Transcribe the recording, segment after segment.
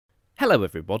Hello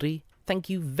everybody, thank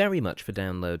you very much for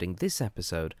downloading this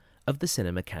episode of the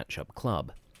Cinema Catch-Up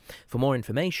Club. For more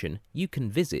information, you can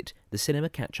visit the Cinema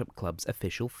Catch-Up Club's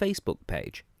official Facebook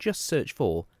page. Just search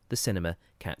for the Cinema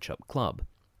Catch-Up Club.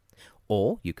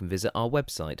 Or you can visit our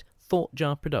website,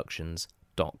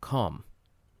 thoughtjarproductions.com.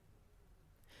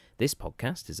 This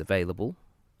podcast is available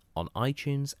on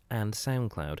iTunes and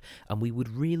SoundCloud, and we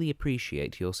would really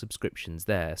appreciate your subscriptions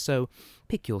there, so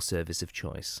pick your service of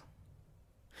choice.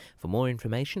 For more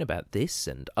information about this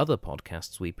and other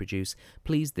podcasts we produce,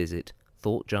 please visit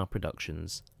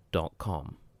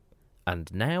thoughtjarproductions.com.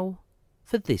 And now,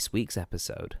 for this week's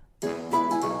episode.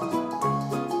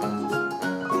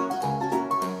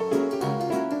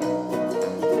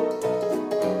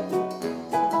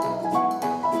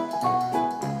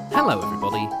 Hello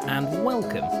everybody, and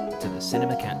welcome to the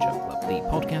Cinema Catch-Up Club, the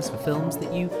podcast for films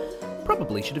that you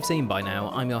probably should have seen by now.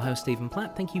 I'm your host, Stephen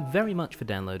Platt. Thank you very much for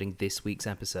downloading this week's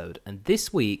episode. And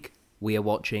this week, we are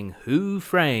watching Who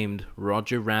Framed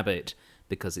Roger Rabbit,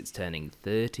 because it's turning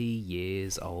 30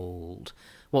 years old.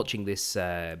 Watching this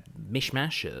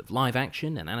mishmash of live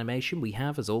action and animation, we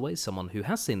have, as always, someone who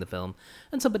has seen the film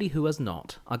and somebody who has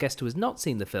not. Our guest who has not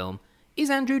seen the film is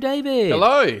Andrew David.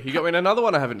 Hello, you got me in another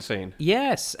one I haven't seen.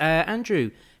 Yes, Andrew,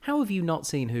 how have you not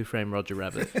seen Who Framed Roger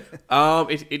Rabbit?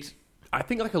 It's I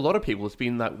think, like a lot of people, it's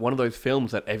been like one of those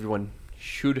films that everyone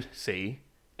should see,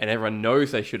 and everyone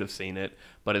knows they should have seen it,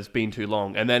 but it's been too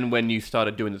long. And then when you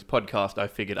started doing this podcast, I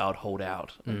figured I'd hold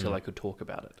out until I could talk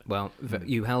about it. Well,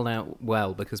 you held out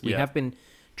well, because we have been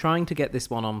trying to get this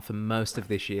one on for most of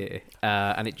this year,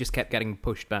 and it just kept getting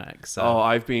pushed back. So. Oh,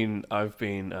 I've been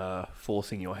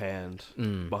forcing your hand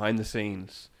behind the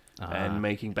scenes and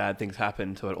making bad things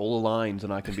happen so it all aligns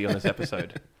and I can be on this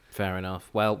episode. Fair enough.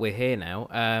 Well, we're here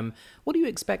now. What are you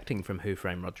expecting from Who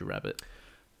Framed Roger Rabbit?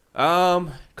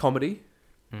 Comedy,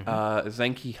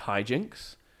 zanky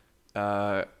hijinks,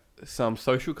 some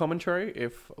social commentary,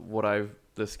 if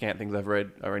the scant things I've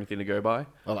read are anything to go by.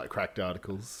 I like cracked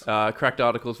articles. Cracked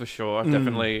articles for sure. I've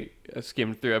definitely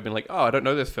skimmed through. I've been like, oh, I don't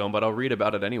know this film, but I'll read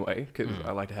about it anyway, because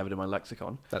I like to have it in my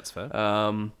lexicon. That's fair.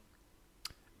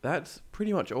 That's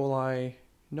pretty much all I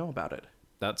know about it.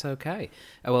 That's okay.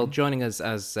 Well, joining us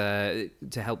as to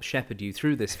help shepherd you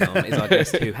through this film is our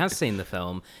guest who has seen the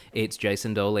film. It's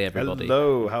Jason Dohle, everybody.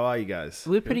 Hello, how are you guys?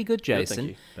 We're pretty good,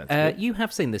 Jason. Good, thank you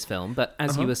have seen this film, but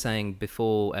as you were saying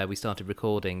before we started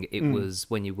recording, it was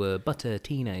when you were but a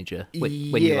teenager when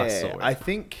you last saw it. I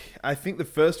think the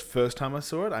first time I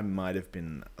saw it, I might have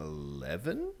been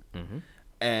 11,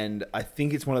 and I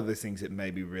think it's one of those things that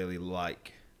made me really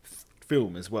like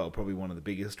film as well. Probably one of the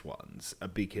biggest ones,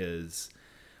 because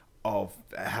of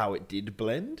how it did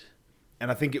blend. And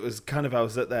I think it was I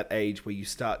was at that age where you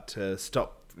start to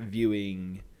stop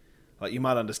viewing, like you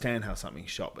might understand how something's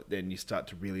shot, but then you start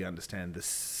to really understand the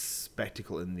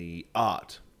spectacle and the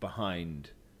art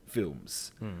behind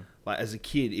films. Like as a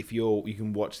kid, if you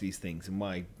can watch these things, and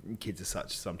my kids are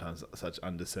sometimes such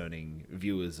undiscerning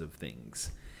viewers of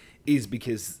things, is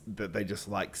because that they just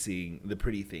like seeing the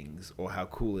pretty things or how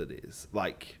cool it is.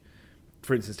 Like,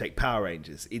 for instance, take Power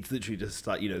Rangers. It's literally just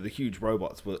like, the huge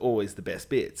robots were always the best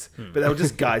bits. But they were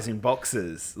just guys in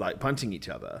boxes, like punching each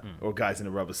other, or guys in a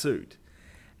rubber suit.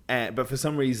 But for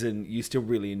some reason, you still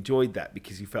really enjoyed that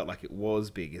because you felt like it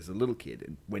was big as a little kid.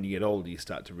 And when you get older, you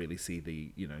start to really see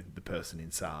the person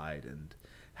inside and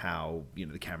how,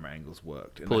 the camera angles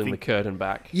worked. And Pulling the curtain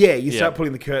back. Yeah, you start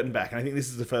pulling the curtain back. And I think this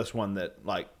is the first one that,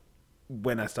 like,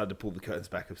 when I started to pull the curtains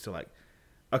back, I'm still like,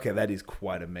 okay, that is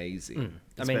quite amazing,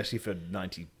 especially for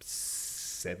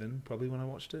 97, probably, when I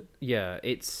watched it. Yeah,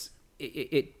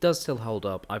 it does still hold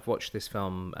up. I've watched this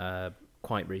film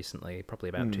quite recently, probably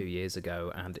about 2 years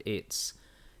ago, and it's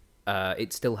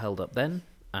still held up then,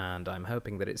 and I'm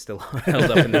hoping that it's still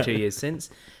held up in the 2 years since.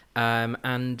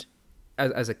 And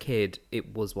as a kid,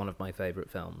 it was one of my favourite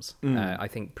films. I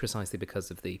think precisely because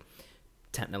of the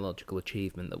technological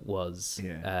achievement that was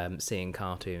seeing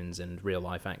cartoons and real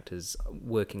life actors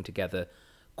working together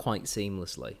quite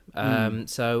seamlessly.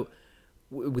 So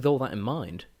with all that in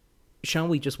mind, shall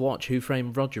we just watch Who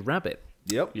Framed Roger Rabbit?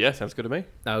 Yep. Yeah, sounds good to me.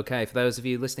 Okay, for those of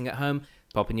you listening at home,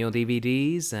 pop in your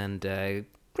DVDs and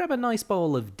grab a nice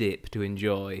bowl of dip to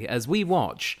enjoy as we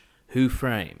watch Who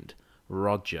Framed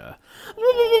Roger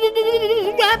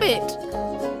Rabbit.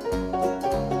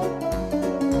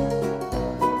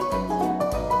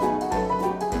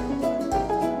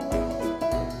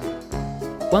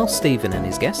 While Stephen and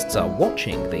his guests are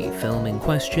watching the film in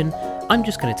question, I'm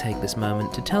just going to take this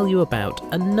moment to tell you about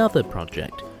another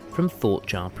project from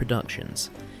Thoughtjar Productions.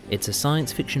 It's a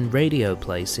science fiction radio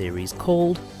play series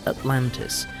called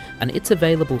Atlantis, and it's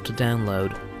available to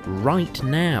download right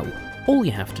now All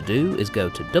you have to do is go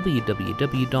to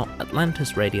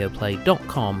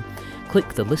www.atlantisradioplay.com,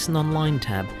 click the Listen Online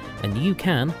tab, and you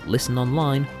can listen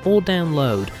online or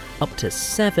download up to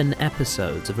 7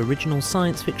 episodes of original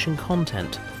science fiction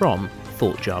content from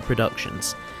Thoughtjar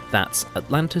Productions. That's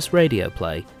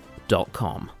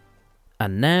atlantisradioplay.com.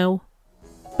 And now,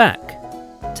 back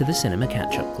to the Cinema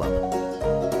Catch-Up Club.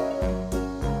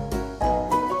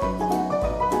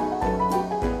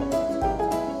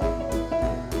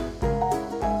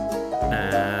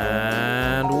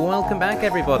 Welcome back,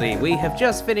 everybody. We have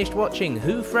just finished watching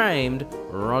Who Framed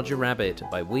Roger Rabbit.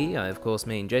 By we, I of course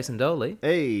mean Jason Dohle.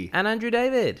 Hey. And Andrew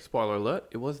David. Spoiler alert,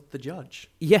 it was the judge.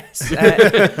 Yes.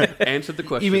 Answered the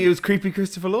question. You mean it was creepy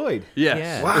Christopher Lloyd? Yes.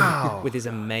 Yeah. Wow. With his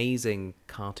amazing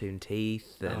cartoon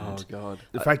teeth. And, Oh, God.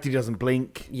 The fact he doesn't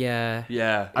blink. Yeah.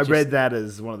 Yeah. I read that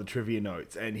as one of the trivia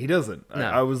notes, and he doesn't. No.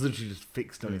 I was literally just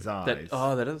fixed on his eyes.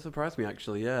 That doesn't surprise me,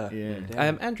 actually, yeah. Yeah.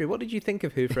 Damn. Andrew, what did you think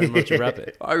of Who Framed Roger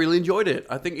Rabbit? I really enjoyed it.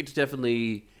 I think it's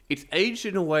definitely... It's aged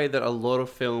in a way that a lot of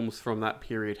films from that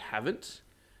period haven't.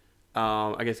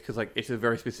 I guess because it's a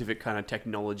very specific kind of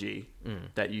technology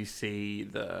that you see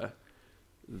the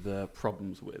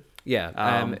problems with. Yeah.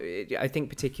 I think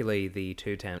particularly the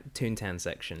Toontown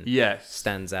section Yes.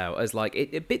 stands out as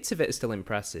bits of it are still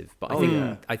impressive, but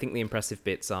I think the impressive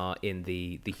bits are in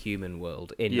the human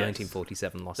world in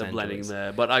 1947 Los Angeles. Blending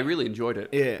there, but I really enjoyed it.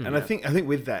 Yeah, and I think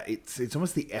with that, it's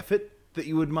almost the effort that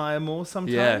you admire more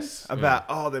sometimes. Yes.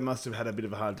 About they must have had a bit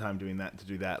of a hard time doing that to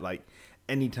do that. Like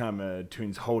anytime a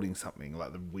toon's holding something,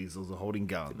 like the weasels are holding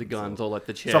guns, The guns, or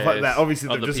the chairs, stuff like that. Obviously,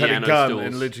 or they've the just had a piano gun stools.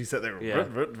 and literally sat there, Yeah.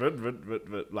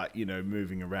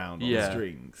 moving around on Yeah. the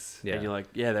strings. Yeah. And you're like,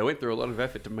 yeah, they went through a lot of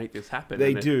effort to make this happen.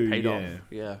 They and it do, paid yeah. off.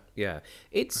 Yeah. Yeah.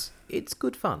 It's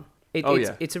good fun.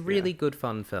 Yeah. It's a really good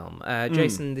fun film.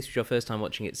 Jason, this was your first time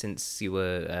watching it since you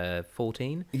were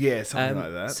 14. Yeah, something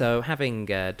like that. So having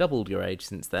doubled your age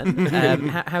since then,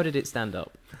 how did it stand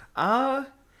up?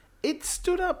 It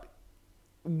stood up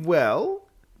well,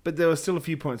 but there were still a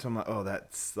few points where I'm like, oh,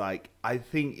 that's I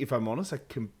think, if I'm honest, I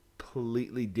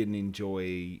completely didn't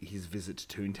enjoy his visit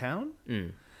to Toontown.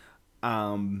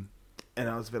 And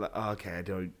I was a bit like, oh, okay, I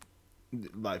don't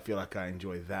feel like I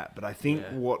enjoy that. But I think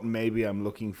what maybe I'm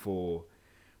looking for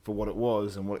what it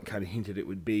was and what it kind of hinted it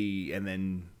would be, and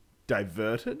then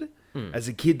diverted. As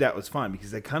a kid, that was fine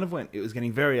because they kind of went. It was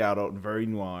getting very adult and very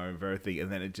noir and very thing,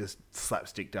 and then it just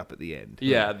slapsticked up at the end.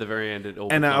 Yeah, at the very end, it all.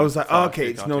 And I was like, oh, okay,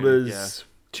 it's not cartoon. as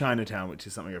Chinatown, which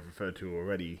is something I've referred to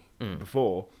already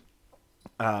before.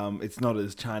 It's not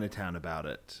as Chinatown about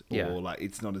it, or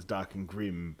it's not as dark and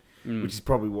grim, which is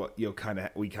probably what we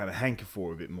kind of hanker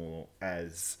for a bit more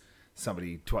as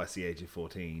somebody twice the age of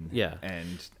 14. Yeah.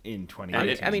 And in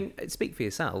 2018. I mean, speak for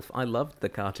yourself. I loved the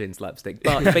cartoon slapstick,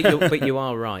 but you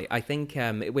are right. I think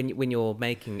when you're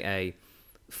making a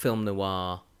film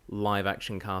noir live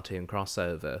action cartoon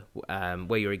crossover,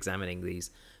 where you're examining these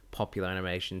popular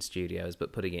animation studios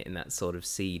but putting it in that sort of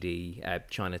seedy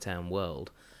Chinatown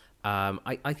world,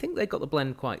 I think they got the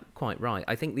blend quite right.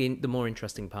 I think the more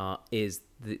interesting part is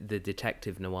the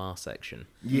detective noir section.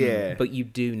 Yeah. But you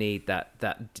do need that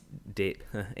dip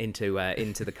into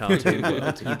the cartoon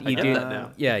world. You do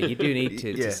now. Yeah, you do need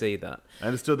to see that. I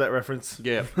understood that reference.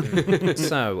 Yeah.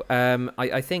 So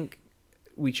I think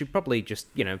we should probably just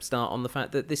start on the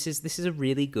fact that this is a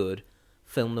really good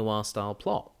film noir style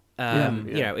plot.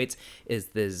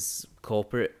 There's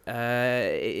corporate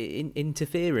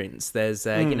interference. There's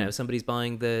somebody's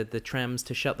buying the trams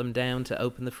to shut them down to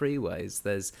open the freeways.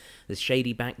 There's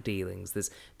shady back dealings.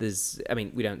 There's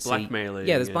we don't see Blackmailing.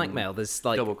 Yeah, there's blackmail. There's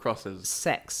double crosses.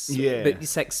 Sex. Yeah, but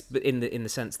sex, but in the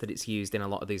sense that it's used in a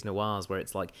lot of these noirs, where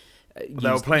it's like.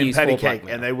 They were playing patty cake,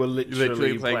 and they were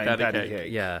literally playing patty cake.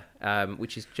 Yeah,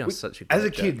 which is just such a good As a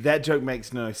joke. kid, that joke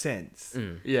makes no sense.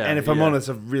 Yeah, and if I'm honest,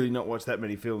 I've really not watched that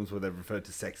many films where they've referred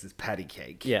to sex as patty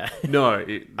cake. Yeah. No,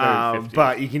 very 50s.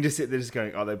 But you can just sit there just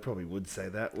going, oh, they probably would say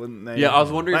that, wouldn't they? Yeah, I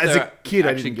was wondering if as they're a kid,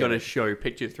 I actually didn't going to get it. show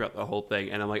pictures throughout the whole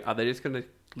thing, and I'm like, are they just going to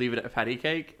leave it at patty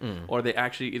cake, or is it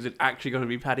actually going to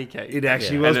be patty cake? It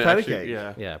actually And was it patty actually- cake.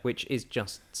 Yeah. Yeah, which is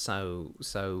just so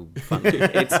funny.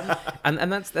 It's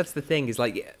and that's the thing is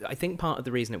I think part of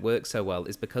the reason it works so well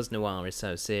is because noir is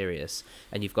so serious,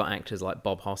 and you've got actors like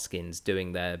Bob Hoskins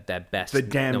doing their best The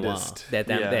damnedest. noir.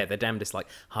 They're Yeah. the damnedest,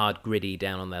 hard gritty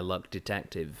down on their luck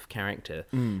detective character.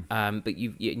 But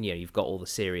you've got all the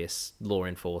serious law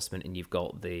enforcement, and you've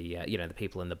got the the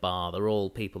people in the bar. They're all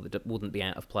people that wouldn't be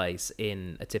out of place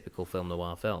in a typical film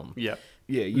noir film. Yeah.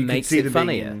 Yeah, you Makes can see it them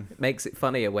funnier. being Makes it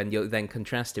funnier when you then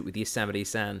contrast it with Yosemite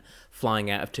Sam flying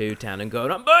out of Toontown and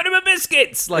going, "I'm burning my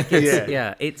biscuits!" Like,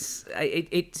 it's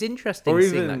it's interesting or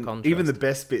seeing that contrast. even the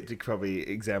best bit to probably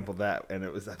example that, and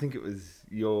I think it was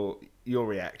your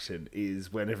reaction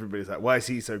is when everybody's like, "Why is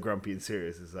he so grumpy and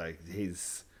serious?" It's like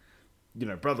his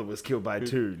brother was killed by a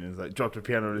tune, and it's like dropped a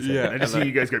piano on his head. Yeah, And I just hear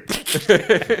you guys go.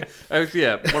 One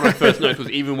of my first notes was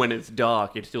even when it's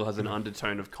dark, it still has an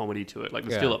undertone of comedy to it. Like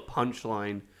there's still a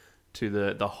punchline to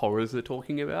the horrors they're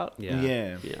talking about.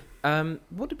 Yeah.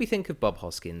 What did we think of Bob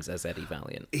Hoskins as Eddie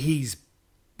Valiant? He's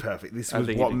perfect. This was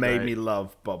think what he did made great. me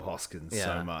love Bob Hoskins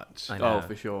so much. I know. Oh,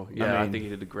 for sure. Yeah, I mean- think he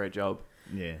did a great job.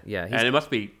 Yeah. Yeah, And it must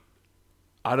be,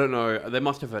 I don't know, they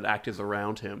must have had actors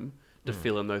around him to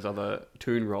fill in those other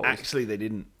tune roles. Actually, they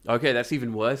didn't. Okay, that's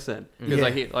even worse then.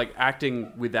 Because Yeah. like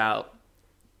acting without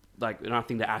like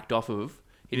nothing to act off of,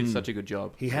 he did such a good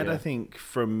job. He had, Yeah. I think,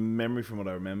 from memory, from what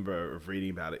I remember of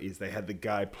reading about it, is they had the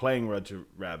guy playing Roger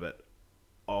Rabbit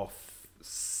off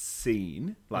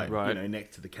scene, like Right.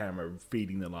 next to the camera,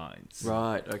 feeding the lines,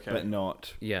 Right. Okay. but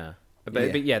not. Yeah. Yeah. But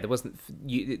there wasn't.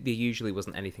 There usually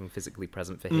wasn't anything physically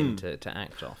present for him to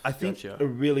act off. I think Gotcha. a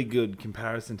really good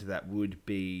comparison to that would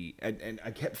be, and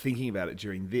I kept thinking about it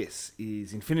during this,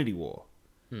 is Infinity War.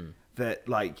 That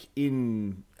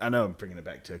I know I'm bringing it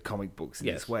back to comic books in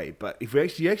Yes. this way, but if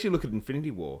you actually look at Infinity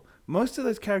War, most of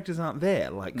those characters aren't there.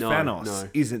 Like No, Thanos no.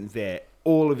 isn't there.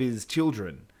 All of his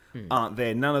children aren't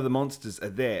there. None of the monsters are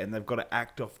there, and they've got to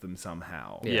act off them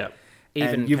somehow. Yeah.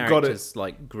 Even And you've characters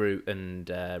like Groot and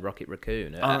Rocket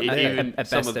Raccoon. Even at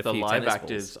some best of a the few live tennis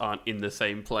actors aren't in the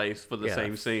same place for the Yeah.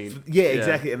 same scene. Yeah,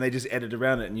 exactly. And they just edit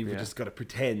around it, and you've Yeah. just got to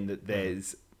pretend that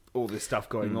there's all this stuff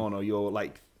going on, or you're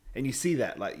like, and you see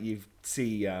that, like you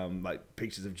see like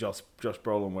pictures of Josh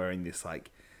Brolin wearing this like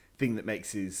thing that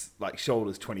makes his like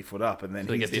shoulders 20 foot up, and then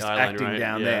So they he's get the just eye line acting right,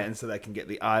 down yeah. there, and so they can get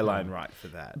the eye line right for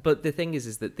that. But the thing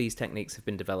is that these techniques have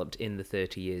been developed in the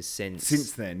 30 years since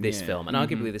then, this yeah. film, and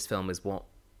arguably this film is what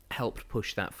helped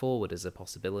push that forward as a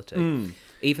possibility.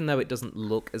 Even though it doesn't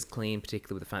look as clean,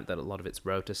 particularly with the fact that a lot of it's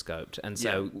rotoscoped, and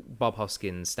so Bob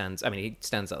Hoskins stands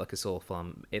out like a sore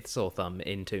thumb in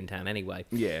Toontown anyway.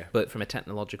 Yeah. But from a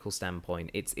technological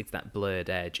standpoint, it's that blurred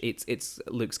edge. It's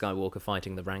Luke Skywalker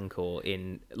fighting the Rancor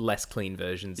in less clean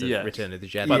versions of Yes. Return of the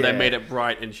Jedi. But Yeah. they made it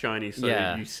bright and shiny, so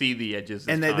Yeah. you see the edges.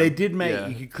 And this they time. did make, Yeah.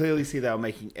 you could clearly see they were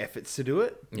making efforts to do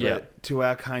it, but Yeah. to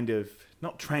our kind of,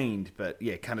 not trained, but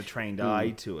kind of trained eye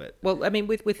to it. Well, I mean,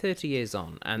 with 30 years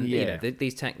on, and Yeah.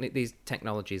 these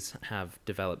technologies have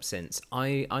developed since.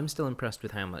 I'm still impressed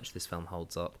with how much this film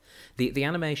holds up. The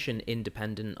animation,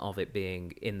 independent of it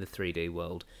being in the 3D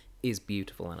world, is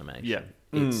beautiful animation. Yeah.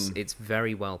 It's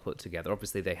very well put together.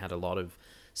 Obviously, they had a lot of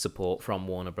support from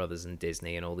Warner Brothers and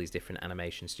Disney and all these different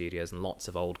animation studios and lots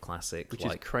of old classics. Which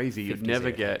like is crazy. You'd 50s never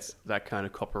year get hits. that kind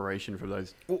of cooperation from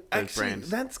those Actually, brands.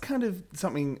 that's kind of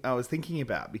something I was thinking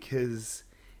about, because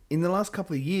in the last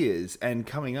couple of years and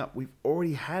coming up, we've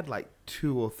already had like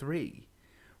 2 or 3.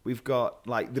 We've got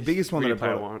like the biggest one Ready that I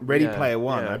Player brought, One. Ready Yeah, Player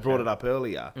One. yeah, I brought okay. it up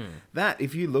earlier. That,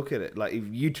 if you look at it, like if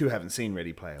you two haven't seen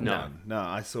Ready Player One, no,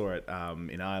 I saw it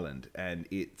in Ireland, and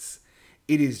it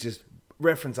is just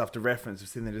reference after reference of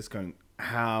sitting there just going,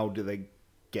 how do they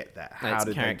get that? How It's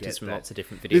did they characters get from that? lots of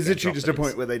different video There's game literally just a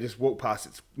properties. point where they just walk past.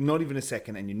 It's not even a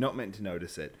second, and you're not meant to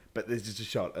notice it. But there's just a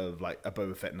shot of like a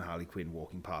Boba Fett and a Harley Quinn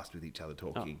walking past with each other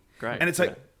talking. great, And it's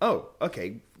like, oh,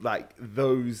 okay, like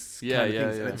those kind of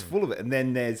things, and it's full of it. And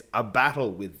then there's a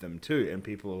battle with them too, and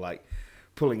people are like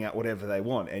pulling out whatever they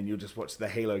want, and you'll just watch the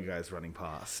Halo guys running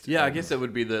past. Yeah, I And guess that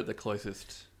would be the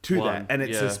closest to one. that, and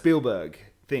it's Yeah. a Spielberg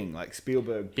thing. Like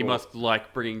Spielberg, He brought- must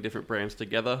like bringing different brands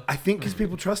together. I think because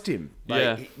people trust him. Like,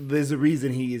 Yeah. there's a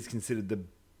reason he is considered the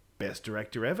best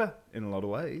director ever in a lot of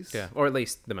ways. Yeah, or at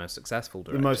least the most successful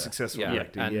director. The most successful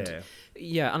director, and,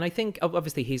 yeah. and I think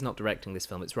obviously he's not directing this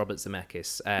film. It's Robert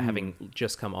Zemeckis, having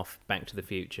just come off Back to the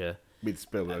Future With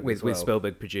Spielberg with as well.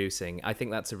 Spielberg producing. I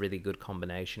think that's a really good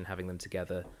combination, having them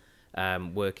together,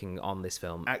 working on this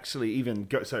film. Actually,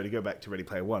 to go back to Ready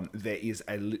Player One, there is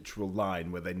a literal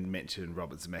line where they mention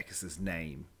Robert Zemeckis'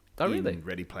 name. Oh, really? In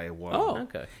Ready Player One. Oh,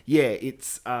 okay. Yeah,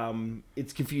 it's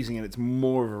confusing, and it's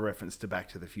more of a reference to Back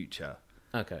to the Future.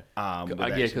 Okay. with Yeah,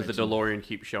 actually because the mentioning- DeLorean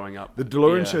keeps showing up. The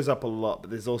DeLorean Yeah. shows up a lot, but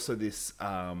there's also this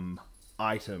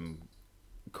item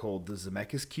called the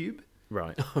Zemeckis Cube,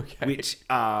 Right. Okay. which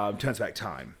turns back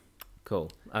time.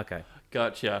 Cool. Okay.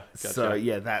 Gotcha. So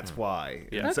yeah, that's why.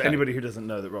 Yeah. So Okay. anybody who doesn't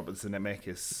know that Robert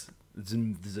Zemeckis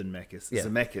Zemeckis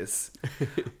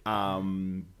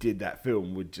did that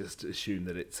film would just assume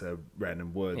that it's a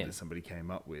random word that somebody came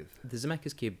up with. The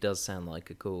Zemeckis Cube does sound like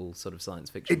a cool sort of science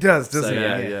fiction. It does, film. doesn't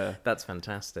it? Yeah. That's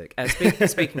fantastic.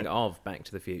 Speaking of Back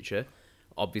to the Future,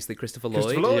 obviously Christopher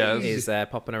Lloyd is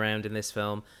popping around in this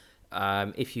film.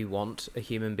 If you want a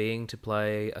human being to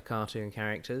play a cartoon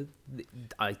character,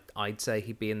 I'd say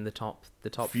he'd be in the top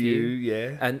few.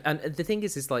 Yeah. And the thing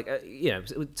is like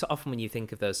so often when you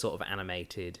think of those sort of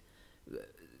animated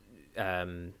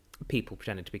people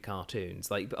pretending to be cartoons,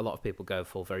 like a lot of people go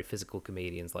for very physical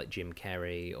comedians like Jim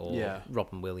Carrey or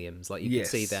Robin Williams. Like you can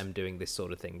see them doing this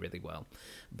sort of thing really well.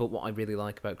 But what I really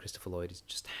like about Christopher Lloyd is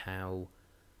just how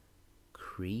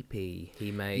creepy he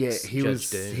makes. He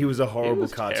was a horrible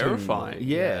cartoon. Terrifying.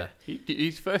 Yeah.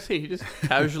 He's first thing he just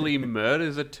casually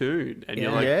murders a toon, and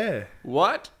you're like,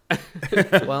 what?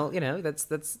 Well,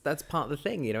 that's part of the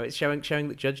thing. It's showing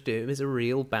that Judge Doom is a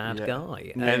real bad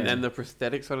guy, and the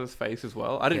prosthetics on his face as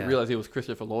well. I didn't realize he was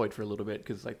Christopher Lloyd for a little bit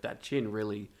because like that chin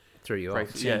really threw you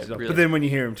off. Really. But then when you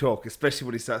hear him talk, especially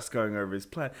when he starts going over his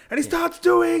plan, and he starts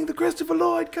doing the Christopher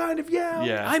Lloyd kind of yell.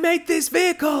 Yeah. I made this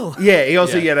vehicle. Yeah, he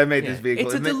also I made this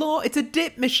vehicle. It's a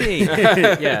dip machine.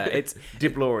 It's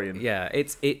Diplorean. Yeah,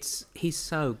 he's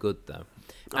so good though.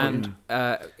 And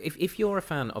if you're a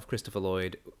fan of Christopher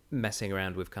Lloyd messing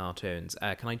around with cartoons,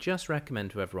 can I just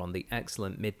recommend to everyone the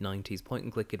excellent mid-90s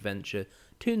point-and-click adventure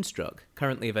Toonstruck,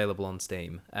 currently available on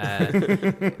Steam.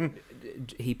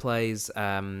 He plays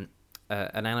an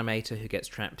animator who gets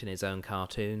trapped in his own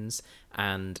cartoons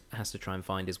and has to try and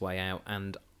find his way out.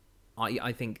 And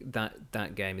I think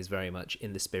that game is very much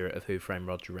in the spirit of Who Framed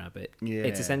Roger Rabbit. Yeah.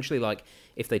 It's essentially like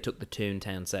if they took the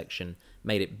Toontown section,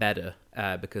 made it better,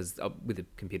 because with a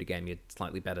computer game you had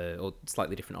slightly better or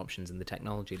slightly different options and the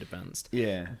technology had advanced.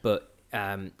 Yeah. But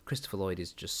Christopher Lloyd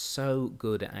is just so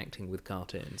good at acting with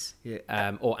cartoons,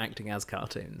 or acting as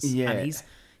cartoons. Yeah. And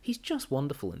he's just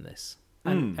wonderful in this.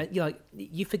 And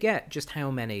you forget just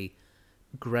how many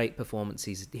great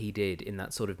performances he did in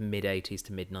that sort of mid-80s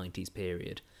to mid-90s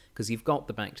period. Because you've got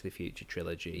the Back to the Future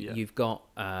trilogy, you've got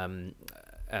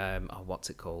what's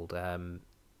it called? The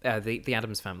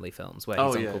Addams Family films, where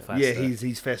he's Uncle Fester. Yeah,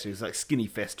 he's Fester. He's like Skinny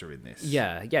Fester in this.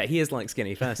 Yeah, he is like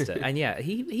Skinny Fester, and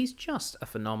he's just a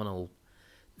phenomenal,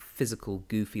 physical,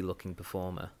 goofy-looking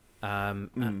performer,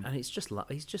 and he's just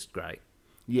great.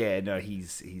 Yeah, no,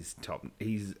 he's top.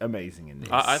 He's amazing in this.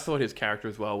 I thought his character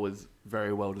as well was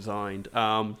very well designed.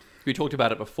 We talked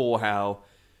about it before how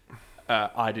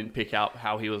I didn't pick out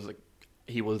how he was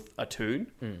a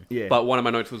toon. Yeah. But one of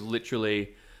my notes was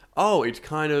literally, it's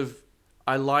kind of,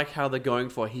 I like how they're going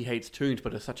for he hates toons,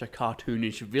 but is such a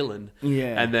cartoonish villain.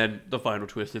 Yeah. And then the final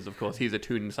twist is, of course, he's a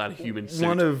toon inside a human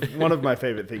suit. One of my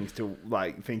favorite things to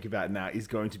like think about now is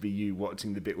going to be you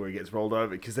watching the bit where he gets rolled over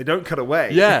because they don't cut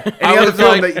away. Yeah. Any other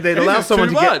film, they'd allow someone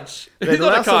to get. They'd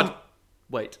allow someone.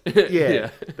 Wait. They'd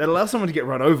allow someone to get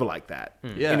run over like that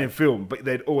in a film, but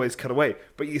they'd always cut away.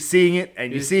 But you're seeing it,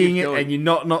 and you're seeing it, and you're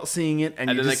not seeing it, and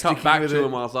then you're they just cut back 2 it.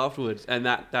 miles afterwards, and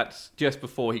that's just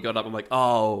before he got up. I'm like,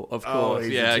 of course,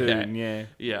 he's yeah, a okay, toon,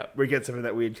 yeah. Where he gets some of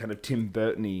that weird kind of Tim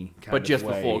Burton-y kind But of just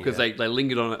way, before, because they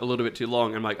lingered on it a little bit too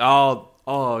long. I'm like,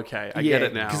 okay, I get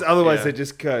it now. Because otherwise they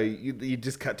just go, you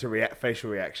just cut to facial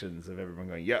reactions of everyone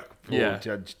going, yuck, poor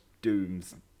Judge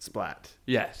Doom's splat.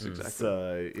 Yes, exactly.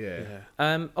 So yeah.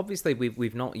 Obviously,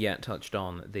 we've not yet touched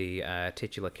on the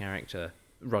titular character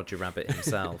Roger Rabbit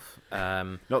himself.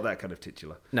 Not that kind of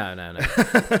titular. No.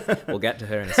 We'll get to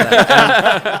her in a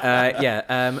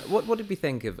second. What did we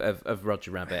think of Roger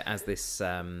Rabbit as this?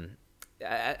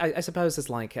 I suppose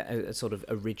as like a sort of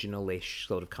original-ish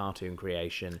sort of cartoon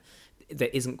creation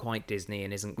that isn't quite Disney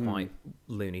and isn't quite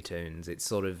Looney Tunes. It's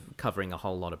sort of covering a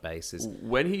whole lot of bases.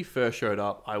 When he first showed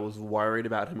up, I was worried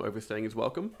about him overstaying his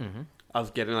welcome. Mm-hmm. I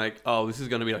was getting like, this is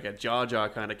going to be like a Jar Jar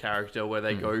kind of character where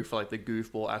they go for like the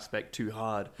goofball aspect too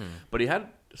hard. But he had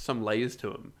some layers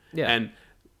to him. Yeah. And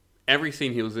every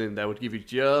scene he was in, they would give you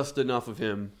just enough of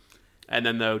him, and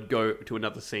then they would go to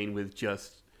another scene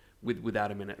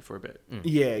without him in it for a bit.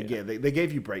 Yeah. They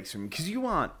gave you breaks from him because you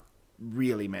aren't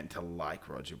really meant to like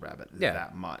Roger Rabbit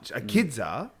that much. Kids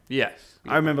are. Yes.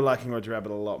 I remember liking Roger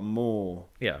Rabbit a lot more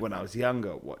when I was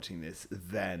younger watching this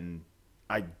than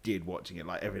I did watching it.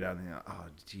 Like every now and then,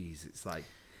 geez, it's like...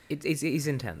 He's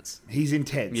intense. He's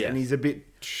intense, and he's a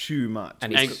bit too much.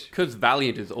 And because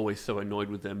Valiant is always so annoyed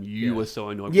with them, you were so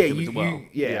annoyed with him as well.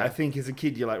 I think as a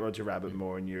kid you like Roger Rabbit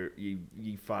more, and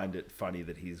you find it funny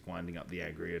that he's winding up the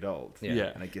angry adult.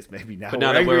 Yeah. And I guess maybe now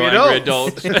that we're angry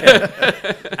adults.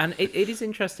 And it is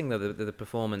interesting though the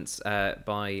performance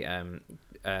by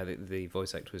the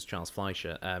voice actor was Charles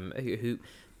Fleischer, who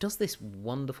does this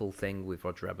wonderful thing with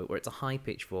Roger Rabbit, where it's a high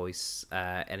pitched voice,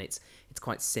 and it's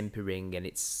quite simpering, and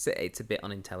it's a bit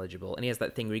unintelligible, and he has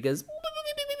that thing where he goes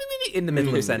in the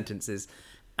middle of sentences,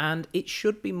 and it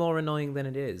should be more annoying than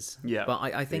it is. Yeah, but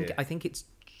I think it's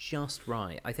just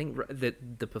right. I think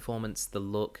that the performance, the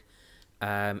look,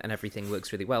 and everything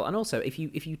works really well. And also, if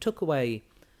you took away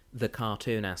the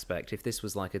cartoon aspect, if this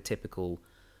was like a typical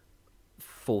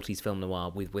 40s film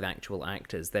noir with actual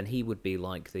actors, then he would be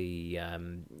like the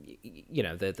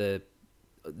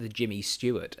the Jimmy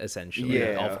Stewart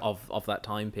essentially of that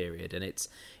time period, and it's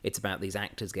about these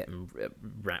actors getting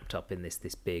wrapped up in this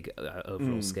big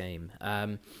overall scheme.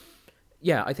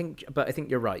 I think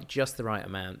you're right, just the right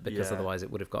amount, because otherwise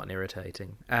it would have gotten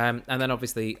irritating. And then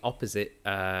obviously opposite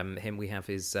him we have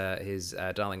his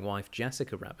darling wife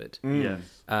Jessica Rabbit,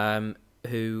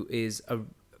 who is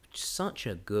such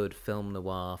a good film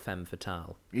noir femme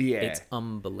fatale. Yeah, it's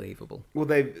unbelievable. Well,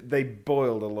 they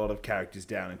boiled a lot of characters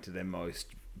down into their most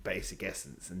basic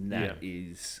essence, and that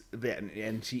is that,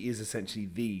 and she is essentially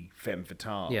the femme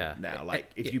fatale. Now,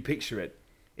 like if you picture it,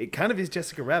 it kind of is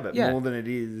Jessica Rabbit more than it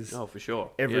is. Oh, for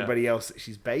sure. Everybody else that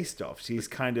she's based off. She's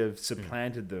kind of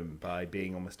supplanted them by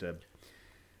being almost a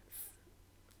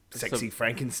sexy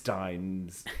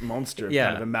Frankenstein's monster,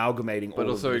 kind of amalgamating all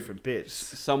of the different bits.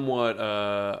 Somewhat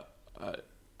a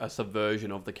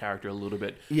subversion of the character a little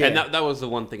bit. Yeah. And that was the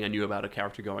one thing I knew about a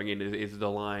character going in is the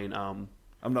line,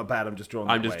 I'm not bad, I'm just drawn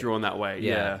that way. I'm just drawn that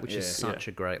way, which is such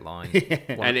a great line.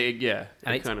 And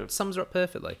it kind of sums her up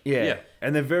perfectly. Yeah.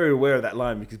 And they're very aware of that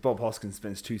line, because Bob Hoskins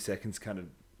spends 2 seconds kind of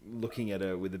looking at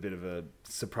her with a bit of a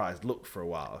surprised look for a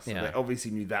while. So they obviously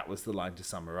knew that was the line to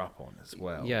sum her up on as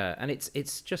well. Yeah, and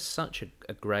it's just such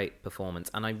a great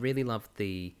performance, and I really love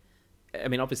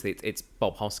obviously it's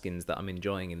Bob Hoskins that I'm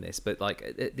enjoying in this, but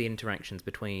like the interactions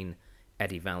between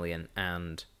Eddie Valiant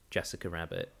and Jessica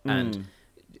Rabbit, and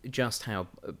just how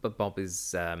Bob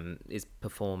is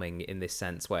performing in this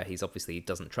sense where he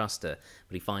doesn't trust her,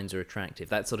 but he finds her attractive.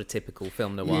 That sort of typical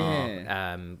film noir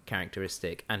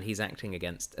characteristic, and he's acting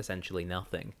against essentially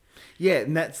nothing. Yeah,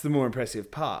 and that's the more impressive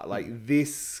part. Like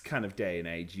this kind of day and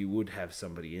age, you would have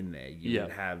somebody in there. You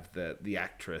would have the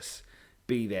actress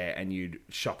be there, and you'd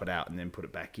shop it out and then put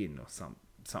it back in, or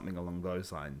something along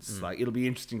those lines. Like it'll be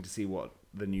interesting to see what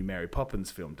the new Mary Poppins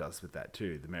film does with that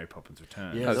too, the Mary Poppins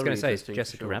Return. Yeah, I was going to say, is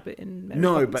Jessica Rabbit in Mary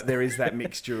No, Poppins? but there is that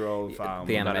mixture of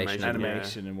the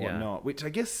animation and whatnot, which I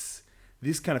guess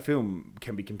this kind of film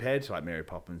can be compared to like Mary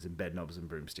Poppins and Bedknobs and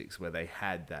Broomsticks, where they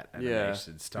had that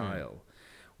animation style.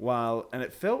 And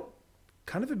it felt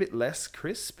kind of a bit less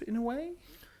crisp in a way.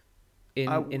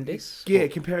 In this? Yeah,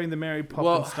 comparing the Mary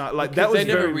Poppins style. Like that was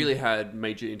they never really had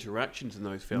major interactions in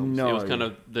those films. No. It was kind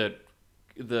of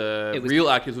the real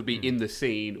actors would be in the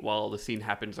scene while the scene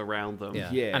happens around them.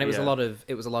 And it was a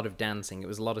lot of dancing. It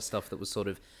was a lot of stuff that was sort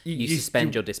of you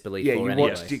suspend your disbelief. You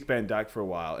watch Dick Van Dyke for a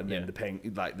while, and then the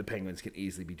penguins can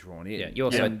easily be drawn in. Yeah, you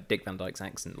also had Dick Van Dyke's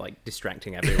accent like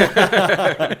distracting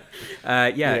everyone.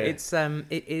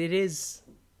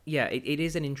 It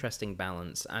is an interesting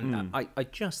balance, and I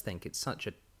just think it's such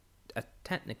a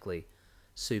technically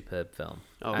superb film.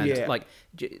 Like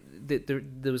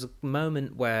there was a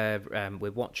moment where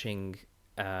we're watching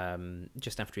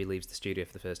just after he leaves the studio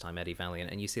for the first time, Eddie Valiant,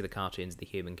 and you see the cartoons, the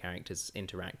human characters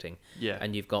interacting,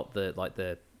 and you've got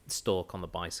the stork on the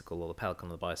bicycle or the pelican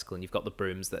on the bicycle, and you've got the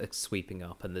brooms that are sweeping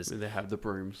up, and they have the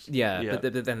brooms, but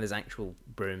then there's actual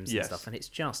brooms and stuff, and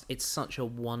it's such a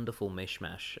wonderful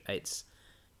mishmash.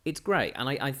 It's great, and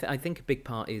I think a big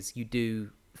part is you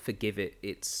do forgive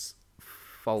its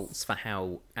faults for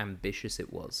how ambitious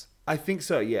it was. I think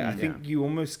so, I think you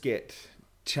almost get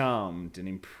charmed and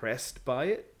impressed by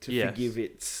it to forgive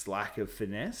its lack of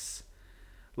finesse.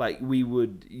 Like it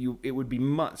would be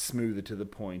much smoother to the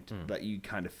point that you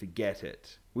kind of forget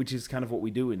it, which is kind of what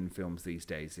we do in films these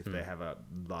days if they have a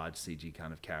large CG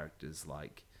kind of characters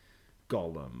like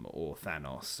Gollum or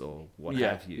Thanos or what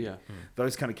have you.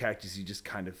 Those kind of characters you just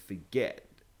kind of forget.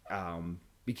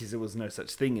 Because there was no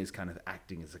such thing as kind of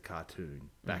acting as a cartoon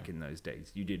back in those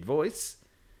days. You did voice,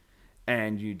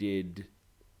 and you did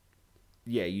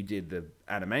the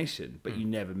animation, but you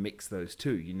never mixed those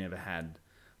two. You never had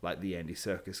like the Andy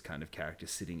Serkis kind of character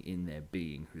sitting in there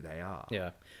being who they are.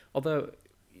 Yeah, although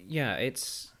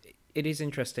it is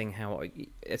interesting how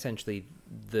essentially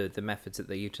the methods that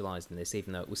they utilised in this,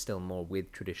 even though it was still more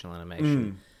with traditional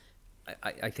animation,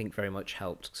 I think very much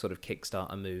helped sort of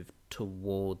kickstart a move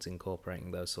towards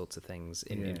incorporating those sorts of things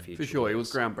in future. For sure, it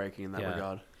was groundbreaking in that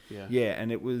regard.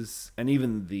 And it was, and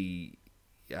even the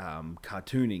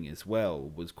cartooning as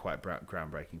well was quite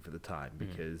groundbreaking for the time,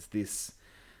 because this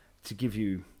to give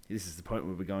you, this is the point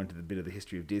where we're going to the bit of the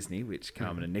history of Disney, which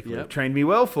Carmen and Nicola Yep. have trained me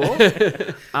well for.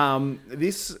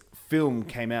 This film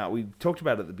came out, we talked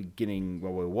about it at the beginning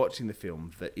while we were watching the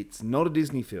film, that it's not a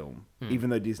Disney film, even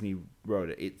though Disney wrote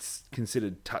it. It's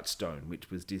considered Touchstone,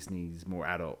 which was Disney's more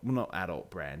adult, well, not adult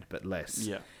brand, but less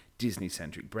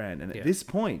Disney-centric brand. And at this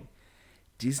point,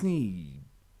 Disney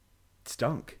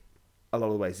stunk a lot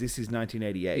of the ways. This is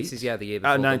 1988. This is, the year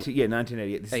before.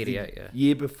 1988. This 88, is the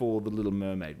year before The Little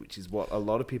Mermaid, which is what a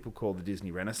lot of people call the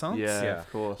Disney Renaissance. Yeah, of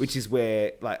course. Which is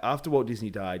where, like, after Walt Disney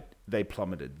died, they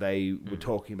plummeted. They were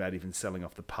talking about even selling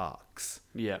off the parks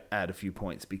at a few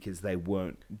points because they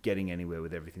weren't getting anywhere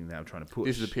with everything they were trying to push.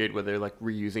 This is a period where they're like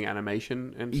reusing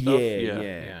animation and stuff.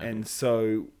 Yeah. And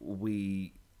so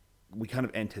we kind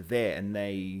of enter there, and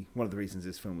one of the reasons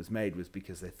this film was made was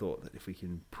because they thought that if we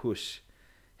can push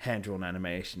hand-drawn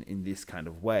animation in this kind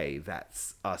of way,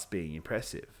 that's us being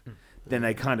impressive. Then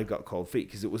they kind of got cold feet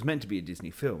because it was meant to be a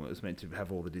Disney film. It was meant to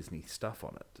have all the Disney stuff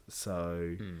on it.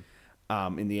 So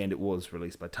in the end, it was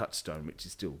released by Touchstone, which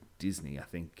is still Disney. I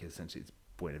think essentially it's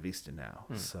Buena Vista now.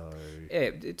 So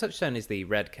Touchstone is the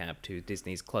red cap to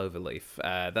Disney's Cloverleaf.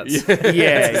 That's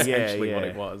essentially what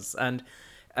it was. And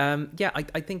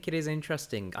I think it is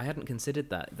interesting. I hadn't considered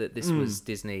that this was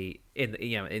Disney in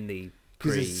the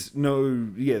because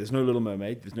there's no Little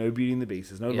Mermaid, there's no Beauty and the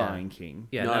Beast, there's no Lion King.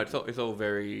 It's all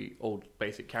very old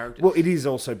basic characters. Well, it is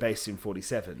also based in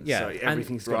 47, so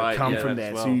everything's got to come from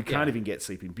there. So you can't even get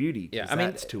Sleeping Beauty.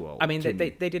 That's too old. I mean,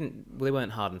 they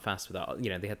weren't hard and fast with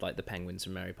that. They had like the penguins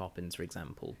from Mary Poppins, for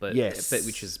example, but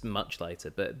which is much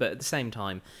later. But at the same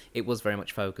time, it was very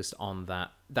much focused on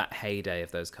that heyday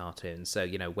of those cartoons. So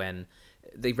when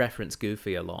they reference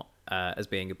Goofy a lot as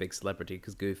being a big celebrity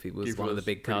because Goofy was one of the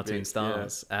big cartoon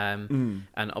stars. And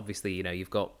obviously, you've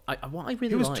got what I really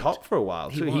he was liked, top for a while.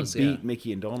 He was, beat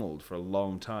Mickey and Donald for a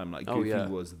long time. Like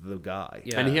Goofy was the guy,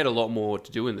 and he had a lot more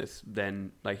to do in this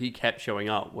than like he kept showing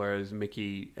up, whereas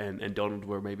Mickey and Donald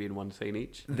were maybe in one scene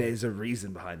each. There's a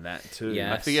reason behind that too.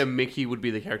 Yes. I figure Mickey would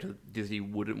be the character that Disney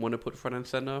wouldn't want to put front and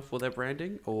center for their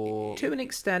branding, or to an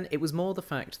extent, it was more the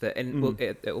fact that, and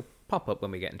it'll pop up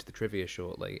when we get into the trivia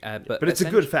shortly. But it's a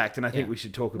good fact, and I think we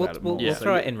should talk about it more. We'll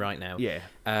throw it in right now.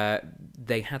 Yeah.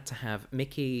 They had to have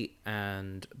Mickey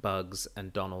and Bugs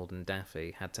and Donald and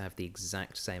Daffy had to have the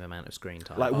exact same amount of screen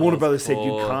time. Like Warner Brothers said,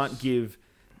 you can't give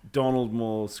Donald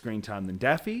more screen time than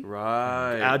Daffy.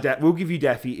 Right. We'll give you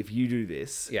Daffy if you do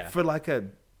this. Yeah. For I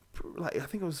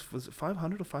think it was it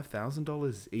 $500 or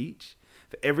 $5,000 each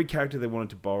for every character they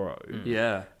wanted to borrow.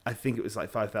 Yeah. I think it was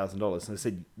like $5,000, and they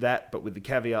said that, but with the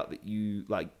caveat that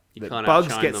that can't Bugs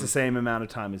outshine gets them. the same amount of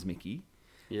time as Mickey.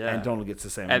 Yeah. And Donald gets the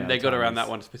same amount And they of got time around as- that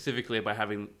one specifically by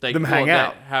having them hang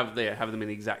out. have them in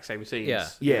the exact same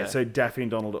scenes. Yeah, so Daffy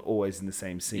and Donald are always in the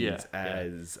same scenes Yeah.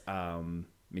 as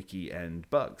Mickey and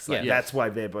Bugs. That's why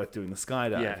they're both doing the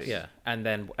skydiving. Yeah, and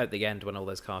then at the end, when all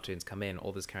those cartoons come in,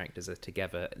 all those characters are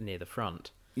together near the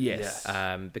front. Yes.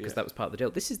 Because that was part of the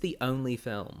deal. This is the only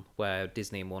film where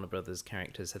Disney and Warner Brothers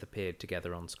characters have appeared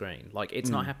together on screen. Like, it's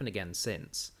not happened again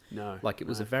since. No. Like, it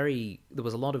was there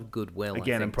was a lot of goodwill.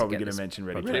 Again, I I'm think, probably to going to mention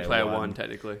Ready Player One,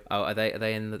 technically. Oh, are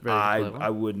they in the Ready Player One? I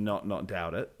would not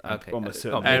doubt it. Okay. Almost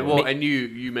certain. And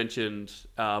you mentioned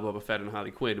Boba Fett and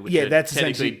Harley Quinn, which are that's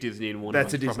technically essentially Disney and Warner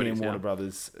That's a Brothers Disney and properties Warner now.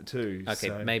 Brothers too. Okay,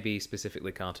 so. maybe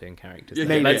specifically cartoon characters.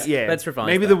 Yeah, Let's revise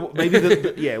maybe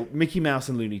that. the Mickey Mouse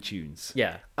and Looney Tunes.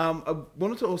 Yeah. I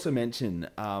wanted to also mention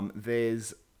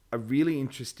there's a really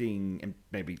interesting, and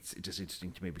maybe it's just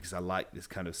interesting to me because I like this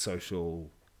kind of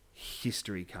social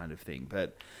history kind of thing,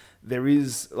 but there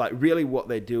is like really what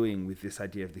they're doing with this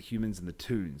idea of the humans and the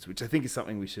toons, which I think is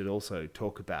something we should also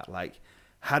talk about. Like,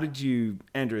 how did you,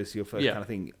 Andrew, is your first kind of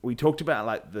thing? We talked about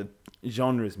like the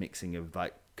genres mixing of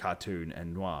like cartoon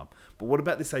and noir, but what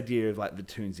about this idea of like the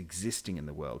toons existing in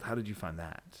the world? How did you find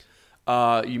that?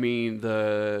 You mean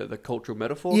the cultural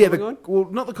metaphor? Well,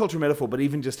 not the cultural metaphor, but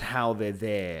even just how they're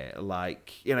there.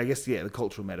 Like, I guess the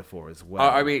cultural metaphor as well.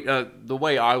 I mean, the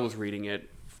way I was reading it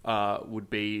would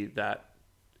be that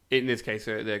in this case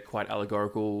they're quite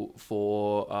allegorical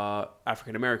for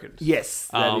African Americans. Yes,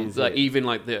 that is like it. even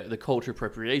like the culture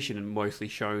appropriation, and mostly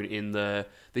shown in the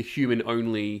human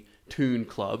only toon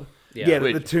club. Yeah,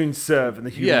 that the toons serve and the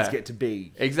humans get to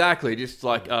be. Exactly, just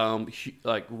like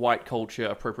like white culture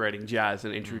appropriating jazz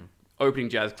and opening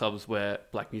jazz clubs where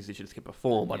black musicians can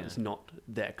perform, but it's not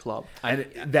their club. And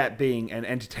that being, and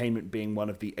entertainment being one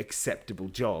of the acceptable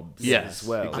jobs as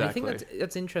well. Exactly. And I think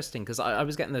that's interesting because I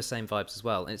was getting those same vibes as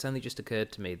well. And it's only just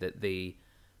occurred to me that the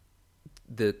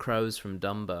crows from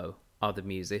Dumbo are the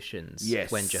musicians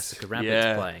when Jessica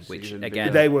Rabbit's playing, which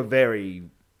again... They were very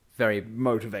very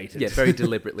motivated. Yeah, very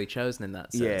deliberately chosen in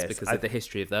that sense Yes, because of the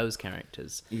history of those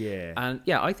characters. Yeah. And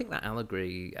yeah, I think that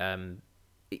allegory,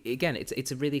 again,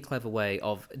 it's a really clever way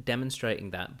of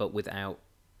demonstrating that, but without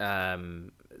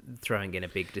throwing in a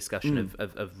big discussion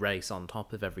of race on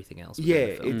top of everything else. Yeah,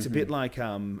 within the film. it's a bit like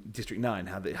District 9,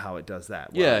 how it does that.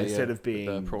 Yeah, instead yeah, of being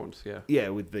with the prawns, yeah. Yeah,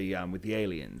 with the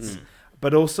aliens.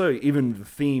 But also even the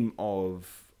theme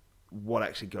of what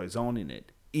actually goes on in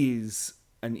it is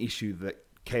an issue that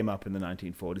came up in the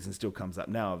 1940s and still comes up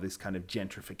now, of this kind of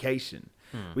gentrification,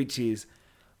 which is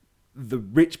the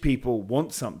rich people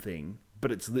want something,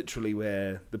 but it's literally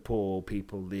where the poor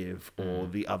people live, or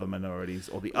the other minorities,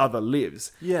 or the other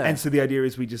lives. Yeah. And so the idea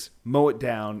is we just mow it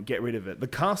down, get rid of it. The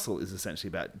castle is essentially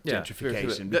about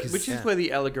gentrification. Which is where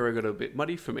the allegory got a bit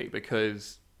muddy for me,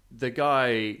 because the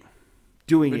guy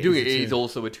doing it is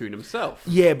also a tune himself.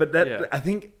 Yeah, but I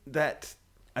think that...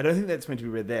 I don't think that's meant to be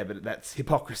read there, but that's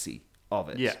hypocrisy of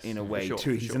it, in a way,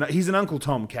 too. He's an Uncle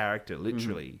Tom character,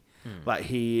 literally. Like,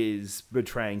 he is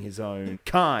betraying his own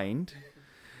kind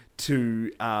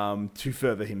to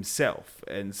further himself.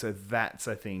 And so that's,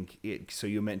 I think, it. So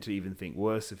you're meant to even think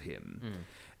worse of him.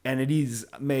 And it is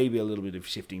maybe a little bit of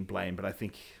shifting blame, but I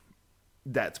think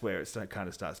that's where it kind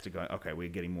of starts to go, okay, we're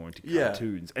getting more into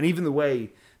cartoons. And even the way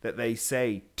that they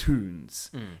say tunes,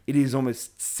 it is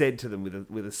almost said to them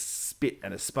with a spit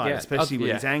and a spite, especially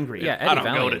when he's angry. Yeah, I don't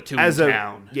go to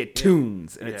Toontown.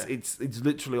 tunes. And it's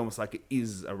literally almost like it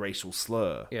is a racial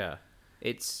slur. Yeah.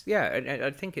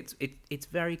 I think it's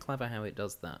very clever how it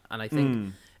does that. And I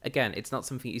think, again, it's not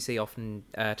something you see often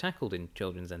tackled in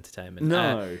children's entertainment.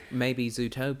 No. Maybe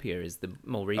Zootopia is the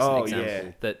more recent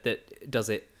example that does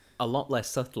it a lot less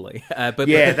subtly. But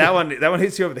that one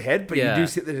hits you over the head, but you do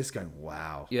sit there just going,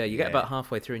 wow. Yeah, you get about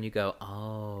halfway through and you go,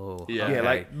 oh. Yeah, okay.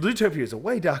 Like Zootopia is a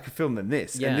way darker film than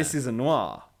this, and this is a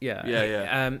noir.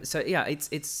 Yeah. So yeah,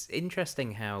 it's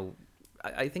interesting how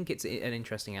I think it's an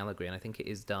interesting allegory, and I think it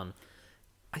is done.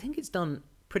 I think it's done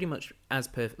pretty much as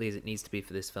perfectly as it needs to be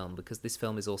for this film, because this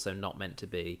film is also not meant to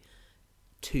be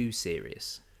too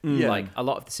serious. Like, a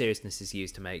lot of the seriousness is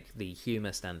used to make the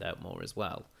humor stand out more as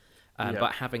well.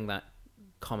 But having that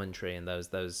commentary and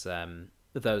those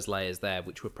layers there,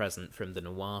 which were present from the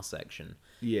noir section,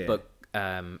 but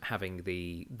having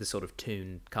the sort of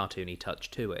cartoony touch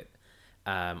to it,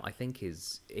 I think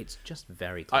it's just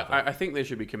very clever. I think they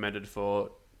should be commended for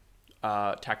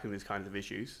tackling these kinds of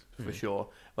issues, for sure.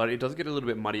 But it does get a little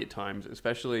bit muddy at times,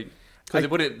 especially because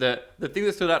the thing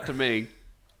that stood out to me,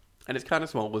 and it's kind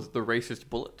of small, was the racist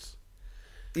bullets.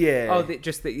 Yeah. Oh,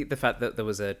 just the fact that there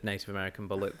was a Native American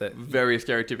bullet that very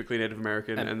stereotypically Native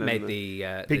American, and then made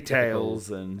the pigtails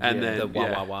and then the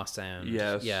wah wah wah sound.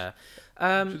 Yes. Yeah.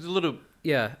 It's a little.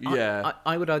 Yeah. Yeah.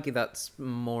 I would argue that's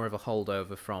more of a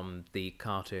holdover from the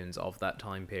cartoons of that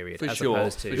time period, For as sure.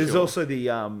 opposed to. There's also the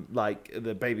like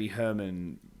the Baby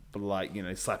Herman, like, you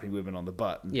know, slapping women on the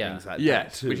butt and things like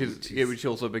that too. Which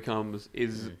also becomes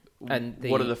And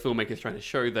what are the filmmakers trying to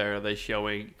show there? Are they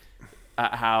showing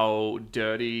how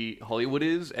dirty Hollywood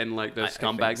is, and like the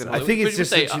scumbags in Hollywood? I think it's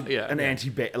just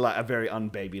an like a very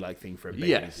unbaby-like thing for a baby.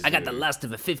 Yes. to I got do. the lust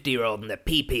of a 50-year-old and the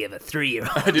pee-pee of a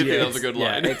 3-year-old. I did think that was a good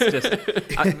line. Yeah, it's just...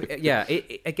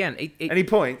 And he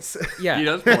points. Yeah, He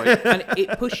does point. And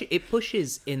it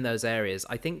pushes in those areas.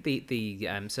 I think the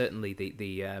certainly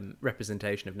the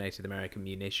representation of Native American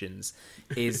munitions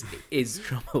is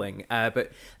troubling.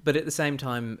 But at the same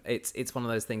time, it's one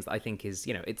of those things that I think is,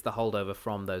 you know, it's the holdover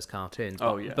from those cartoons.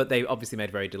 But they obviously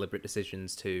made very deliberate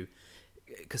decisions to,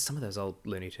 because some of those old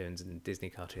Looney Tunes and Disney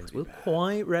cartoons were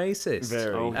quite racist.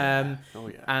 Very.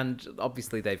 And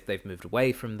obviously they've moved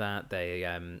away from that. They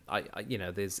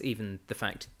there's even the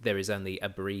fact there is only a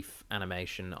brief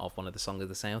animation of one of the Song of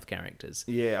the South characters.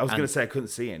 Yeah, I was going to say I couldn't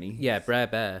see any. Yeah, Brer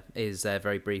Bear is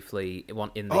very briefly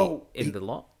one in the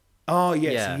lot. Oh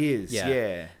yes, he is.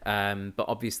 Yeah. But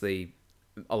obviously,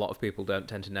 a lot of people don't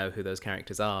tend to know who those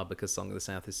characters are, because Song of the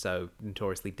South is so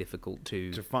notoriously difficult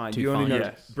to find. You only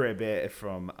know Brer Bear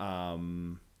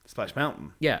from Splash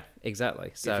Mountain. Yeah,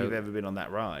 exactly. So if you've ever been on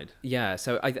that ride. Yeah,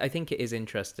 so I think it is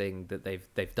interesting that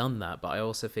they've done that, but I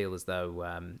also feel as though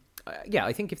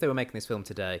I think if they were making this film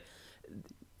today,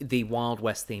 the Wild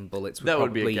West themed bullets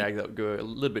would be a gag that would go a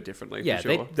little bit differently, for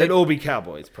sure. They'd all be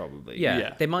cowboys, probably.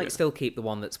 Yeah, they might still keep the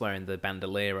one that's wearing the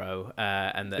bandolero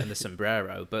and the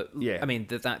sombrero, but I mean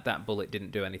that bullet didn't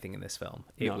do anything in this film.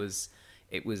 It was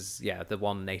the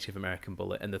one Native American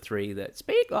bullet and the 3 that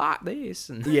speak like this.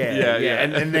 And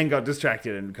and then got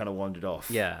distracted and kind of wandered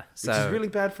off. Yeah, which is really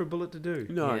bad for a bullet to do.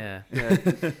 No. Yeah.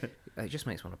 It just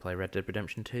makes me want to play Red Dead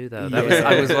Redemption 2, though. Yeah.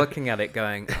 I was looking at it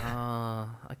going,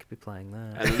 I could be playing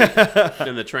that. And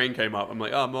then the train came up. I'm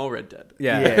like, oh, more Red Dead.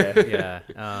 Yeah.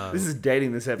 This is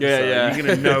dating this episode. Yeah. You're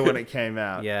going to know when it came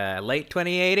out. Yeah, late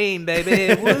 2018,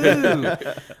 baby. Woo!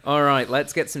 All right,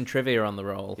 let's get some trivia on the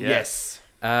roll. Yes.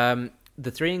 The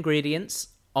 3 ingredients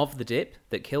of the dip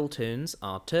that kill toons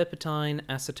are turpentine,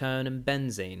 acetone, and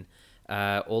benzene.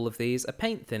 All of these are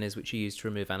paint thinners which are used to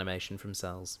remove animation from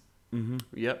cells.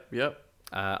 Yep.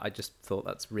 I just thought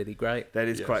that's really great. That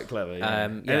is quite clever. Yeah. Yeah.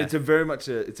 And it's a very much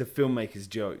it's a filmmaker's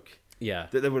joke. Yeah.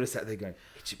 That they would have sat there going,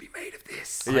 it should be made of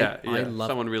this. Yeah. I love-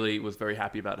 Someone really was very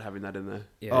happy about having that in there.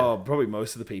 Yeah. Oh, probably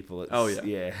most of the people. Oh, yeah.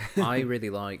 Yeah. I really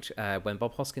liked when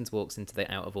Bob Hoskins walks into the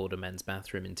out-of-order men's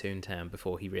bathroom in Toontown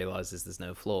before he realises there's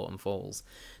no floor and falls.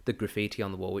 The graffiti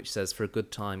on the wall which says, "For a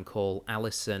good time, call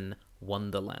Alison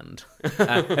Wonderland."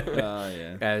 Oh,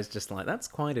 yeah. I was just like, that's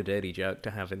quite a dirty joke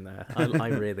to have in there. I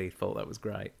really thought that was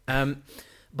great.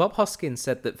 Bob Hoskins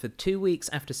said that for 2 weeks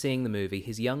after seeing the movie,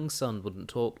 his young son wouldn't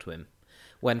talk to him.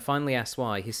 When finally asked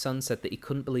why, his son said that he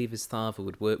couldn't believe his father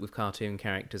would work with cartoon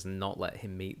characters and not let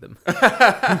him meet them.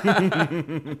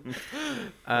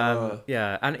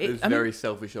 Yeah, and It's very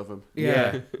selfish of him.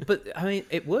 yeah, but I mean,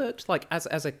 it worked. Like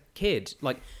as a kid,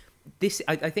 like this,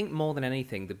 I think more than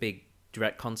anything, the big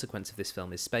direct consequence of this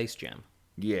film is Space Jam.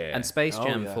 Yeah. And Space Oh,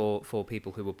 Jam yeah. for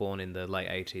people who were born in the late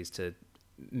 80s to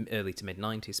early to mid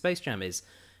 90s, Space Jam is,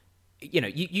 you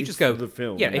It's just go the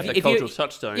film. Yeah, It's if a you cultural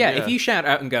touchstone. yeah, if you shout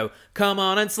out and go, "Come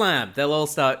on and slam," they'll all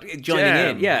start joining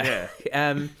Jam, in. Yeah,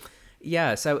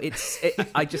 yeah. So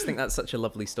I just think that's such a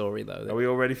lovely story, though. Are we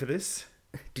all ready for this?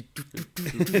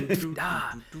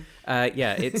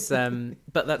 Yeah, it's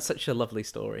but that's such a lovely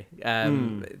story.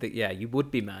 That yeah, you would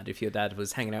be mad if your dad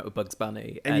was hanging out with Bugs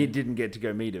Bunny And you didn't get to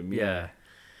go meet him. Yeah.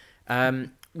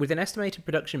 With an estimated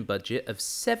production budget of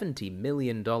 $70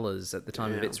 million at the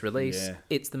time of its release, Yeah.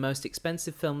 it's the most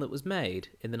expensive film that was made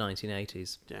in the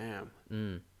 1980s.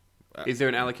 Damn. Is there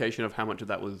an allocation of how much of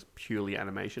that was purely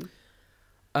animation?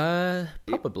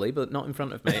 Probably, but not in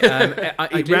front of me. I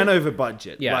It do- ran over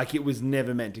budget. Yeah. Like it was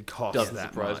never meant to cost Doesn't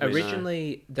that surprise much. me.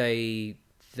 Originally, they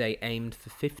aimed for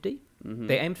 50.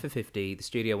 They aimed for 50. The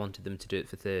studio wanted them to do it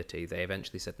for 30. They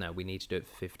eventually said, no, we need to do it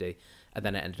for 50. And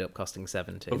then it ended up costing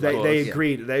 70. Of They course.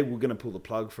 agreed. They were going to pull the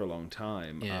plug for a long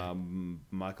time. Yeah.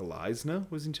 Michael Eisner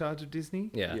was in charge of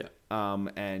Disney. Yeah.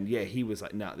 And yeah, he was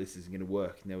like, "Nah, this isn't going to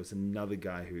work." And there was another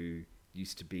guy who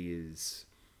used to be used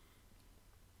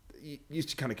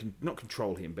to kind of not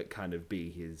control him, but kind of be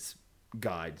his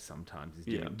guide sometimes.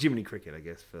 His Jiminy Cricket, I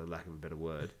guess, for lack of a better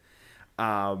word.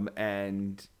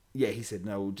 And yeah, he said,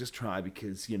 "No, we'll just try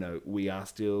because we are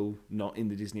still not in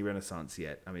the Disney Renaissance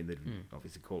yet." I mean, they'd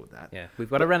obviously call it that. Yeah, we've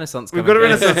got a renaissance We've coming. got a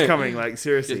Renaissance coming. Like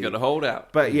seriously, Just got to hold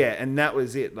out. but yeah, and that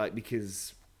was it. Like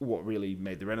because what really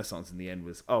made the Renaissance in the end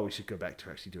was, we should go back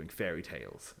to actually doing fairy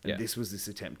tales. And Yeah. this was this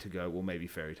attempt to go, well, maybe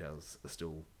fairy tales are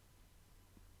still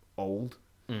old,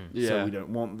 Yeah. so we don't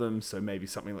want them. So maybe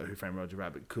something like Who Framed Roger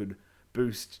Rabbit could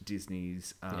boost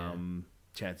Disney's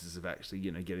chances of actually,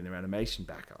 getting their animation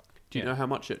back up. Do you know how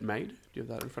much it made? Do you have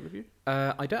that in front of you?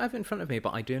 I don't have it in front of me,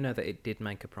 but I do know that it did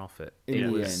make a profit. In it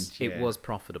the was, end, it yeah. was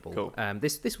profitable. Cool.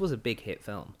 This was a big hit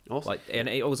film. Awesome. And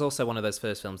it was also one of those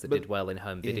first films that But- did well in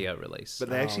home video release. But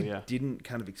they actually yeah. didn't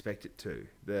kind of expect it to.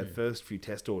 The first few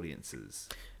test audiences.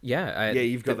 Yeah,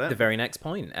 you've got the, that. The very next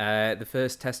point. The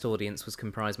first test audience was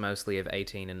comprised mostly of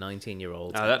 18 and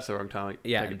 19-year-olds. Oh, that's the wrong time.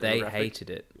 Yeah, and they hated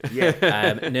it.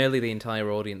 Yeah. Nearly the entire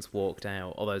audience walked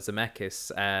out, although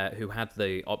Zemeckis, who had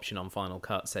the option on Final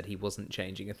Cut, said he wasn't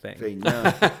changing a thing.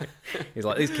 No. He's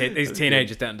like, these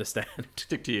teenagers don't understand.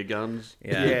 Stick to your guns.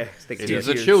 Yeah. Stick It to is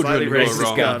your- the children Slightly who are racist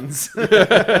wrong. guns.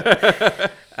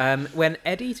 When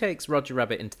Eddie takes Roger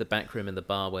Rabbit into the back room in the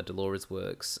bar where Dolores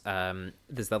works,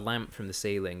 there's the lamp from the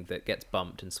ceiling that gets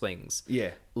bumped and swings.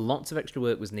 Yeah. Lots of extra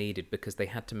work was needed because they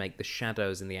had to make the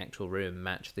shadows in the actual room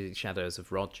match the shadows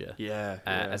of Roger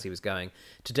as he was going.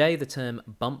 Today, the term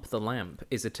bump the lamp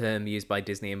is a term used by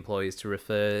Disney employees to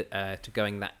refer to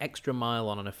going that extra mile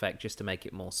on an effect just to make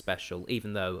it more special,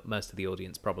 even though most of the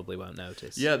audience probably won't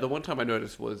notice. Yeah, the one time I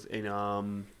noticed was in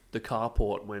the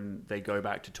carport when they go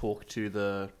back to talk to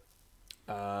the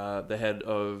head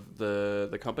of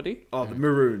the company. Oh, the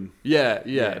maroon. Yeah,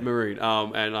 Yeah. Maroon.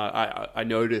 And I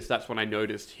noticed, that's when I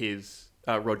noticed his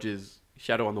Roger's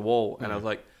shadow on the wall, and I was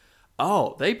like,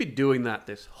 oh, they've been doing that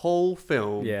this whole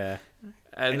film. Yeah.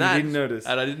 And you that's- didn't notice.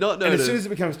 And I did not And notice. as soon as it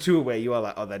becomes too aware, you are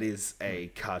like, oh, that is a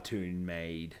cartoon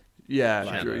made,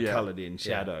 coloured in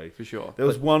shadow. for sure. There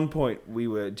was one point we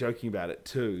were joking about it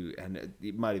too, and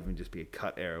it might even just be a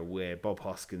cut error where Bob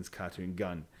Hoskins' cartoon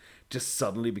gun just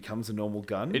suddenly becomes a normal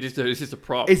gun. It's just a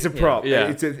prop. It's a prop. Yeah.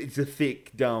 It's a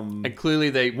thick, dumb... And clearly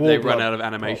they Wall run prop. out of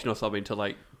animation or something to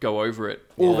like go over it.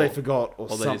 Or they forgot, or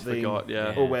they something. just forgot,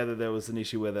 yeah. Or whether there was an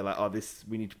issue where they're like,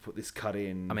 we need to put this cut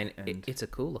in. I mean, and... it's a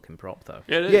cool looking prop though.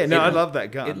 Yeah, it is. Yeah, no, It- I love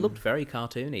that gun. It looked very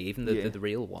cartoony, even the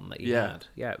real one that you Yeah. had.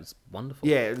 Yeah, it was wonderful.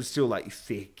 Yeah, it was still like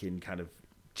thick and kind of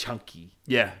chunky.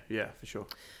 Yeah, for sure.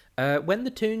 When the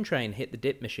Toon Train hit the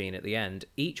dip machine at the end,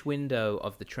 each window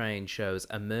of the train shows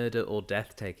a murder or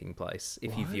death taking place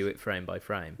if you view it frame by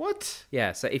frame. What?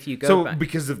 Yeah, so if you go So back...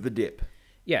 because of the dip.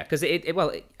 Yeah, because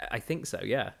I think so,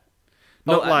 yeah.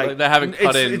 Not Oh, like they haven't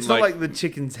cut in, It's not like the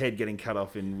chicken's head getting cut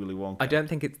off in Willy Wonka. I don't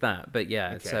think it's that, but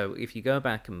yeah. Okay. So if you go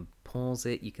back and pause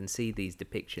it, you can see these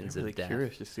depictions I'm really of death.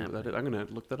 curious to see what that is. I'm going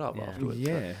to look that up Yeah. afterwards.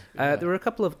 Yeah. There were a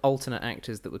couple of alternate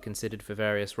actors that were considered for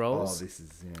various Oh, roles. this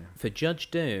is For Judge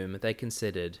Doom, they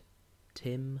considered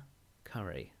Tim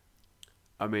Curry.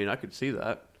 I mean, I could see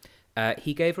that.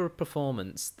 He gave a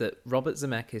performance that Robert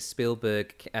Zemeckis,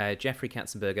 Spielberg, Jeffrey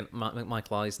Katzenberg, and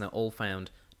Michael Eisner all found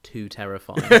too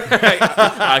terrifying.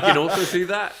 I can also see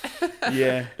that.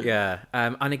 Yeah. Yeah.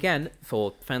 And again,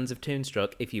 for fans of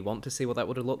Toonstruck, if you want to see what that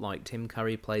would have looked like, Tim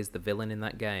Curry plays the villain in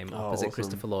that game opposite awesome.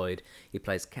 Christopher Lloyd. He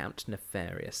plays Count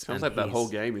Nefarious. Sounds and like that he's- whole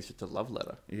game is just a love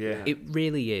letter. Yeah. It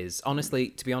really is. Honestly,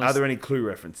 to be honest, Are there any Clue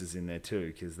references in there too?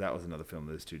 Because that was another film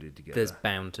those two did together. there's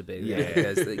bound to be. Yeah.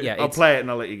 Because, I'll it's, play it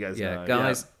and I'll let you guys yeah, know.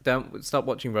 guys, don't stop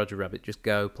watching Roger Rabbit. Just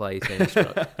go play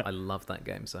Toonstruck. I love that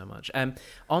game so much.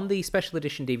 On the special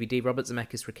edition DVD, Robert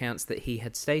Zemeckis recounts that he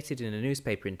had stated in a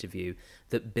newspaper interview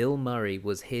that Bill Murray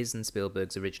was his and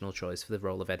Spielberg's original choice for the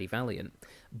role of Eddie Valiant,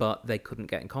 but they couldn't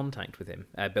get in contact with him.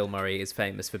 Bill Murray is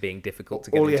famous for being difficult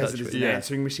to get All he in has touch is with. an Yeah.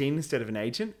 answering machine instead of an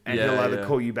agent, and Yeah, he'll either yeah.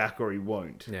 call you back or he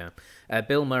won't. Yeah.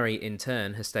 Bill Murray, in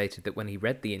turn, has stated that when he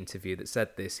read the interview that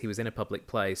said this, he was in a public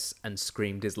place and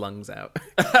screamed his lungs out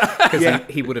because Yeah.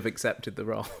 he would have accepted the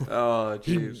role. Oh,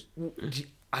 He, jeez.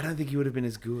 I don't think he would have been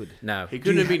as good. No. He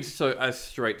couldn't have been so as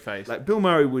straight faced. Like Bill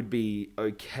Murray would be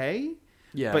okay,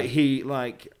 Yeah. but he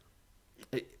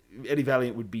Eddie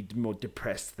Valiant would be more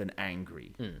depressed than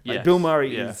angry. Like Yes, Bill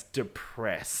Murray yeah. is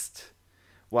depressed,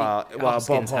 while Bob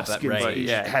Hoskins have that Hoskins rage.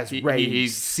 has he, rage.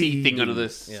 he's seething under the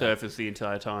Yeah. surface the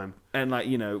entire time. And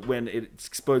when it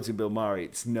explodes in Bill Murray,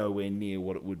 it's nowhere near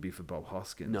what it would be for Bob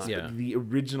Hoskins. No. But Yeah. the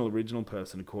original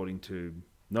person,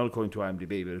 not according to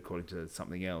IMDb, but according to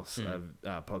something else,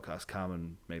 a podcast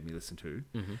Carmen made me listen to,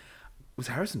 was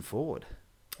Harrison Ford.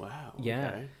 Wow.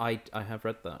 Yeah, okay. I have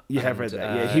read that. You have And, read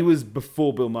that, yeah. He was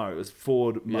before Bill Murray. It was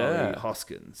Ford, Murray, Yeah.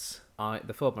 Hoskins.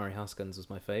 The Ford Murray Hoskins was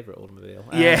my favourite automobile.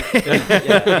 Yeah.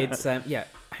 It's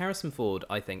Harrison Ford,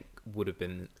 I think, would have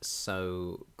been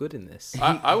so good in this.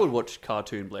 I would watch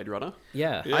cartoon Blade Runner.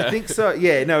 Yeah. I think so.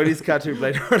 Yeah, no, it is cartoon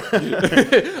Blade Runner.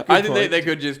 I think point. they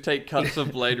could just take cuts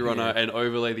of Blade Runner and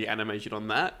overlay the animation on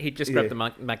that. He'd just grab the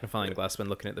magnifying glass when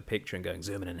looking at the picture and going,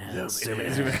 zoom in and enhance, zoom in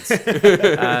and Zoom in.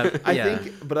 enhance.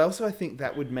 I think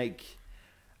that would make,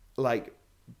 like,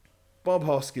 Bob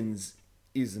Hoskins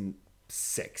isn't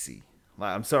sexy.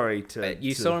 Like, I'm sorry to...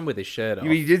 You saw him with his shirt off.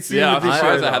 You did see Yeah, him I'm with his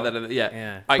surprised shirt I had off. that in the, yeah.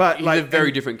 Yeah. But, he's like, a very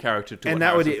and- different character to And what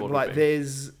that would Harrison Ford like would be.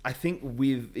 there's I think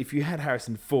if you had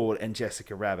Harrison Ford and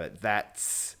Jessica Rabbit,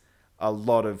 that's a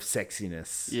lot of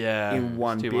sexiness Yeah, in it's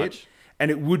one too bit. much.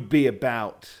 And it would be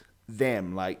about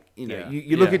them. Like, Yeah.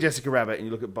 you look Yeah. at Jessica Rabbit and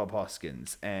you look at Bob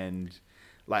Hoskins, and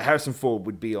like Harrison Ford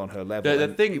would be on her level. The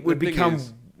and thing- it would the thing become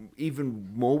is- even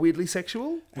more weirdly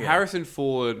sexual. Harrison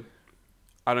Ford,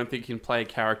 I don't think can play a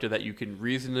character that you can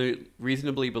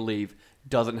reasonably believe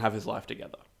doesn't have his life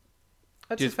together.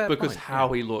 That's a Just fair because point,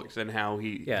 how he looks and how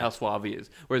Yeah. how suave he is.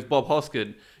 Whereas Bob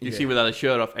Hoskins, you Yeah. see him without a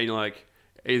shirt off, and you're like,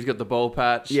 he's got the bowl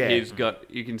patch. Yeah.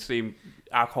 You can see him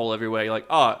alcohol everywhere. You're like,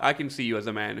 oh, I can see you as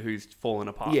a man who's fallen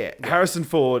apart. Yeah, Harrison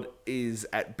Ford is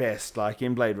at best, like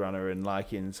in Blade Runner and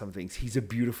like in some things, he's a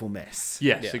beautiful mess.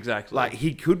 Yes, Yeah. exactly. Like,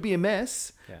 he could be a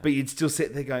mess, Yeah. but you'd still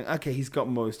sit there going, okay, he's got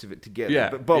most of it together. Yeah,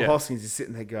 But Bob yeah. Hoskins is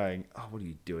sitting there going, oh, what are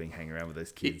you doing hanging around with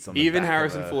those kids? On the Even back of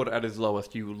Harrison a-" Ford at his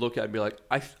lowest, you look at it and be like,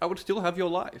 I would still have your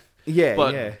life. Yeah,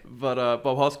 But yeah.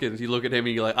 Bob Hoskins, you look at him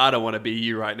and you're like, I don't want to be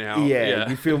you right now. Yeah,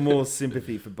 you feel more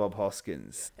sympathy for Bob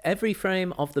Hoskins. Every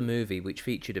frame of the movie, which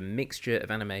featured a mixture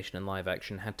of animation and live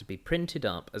action, had to be printed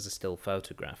up as a still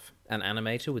photograph. An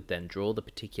animator would then draw the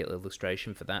particular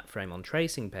illustration for that frame on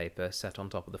tracing paper set on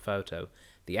top of the photo.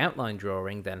 The outline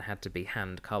drawing then had to be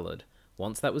hand-coloured.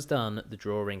 Once that was done, the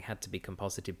drawing had to be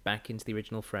composited back into the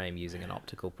original frame using an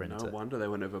optical printer. No wonder they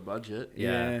went over budget.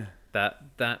 Yeah.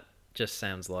 That just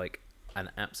sounds like an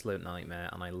absolute nightmare,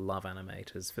 and I love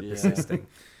animators for Yeah. persisting.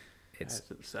 It's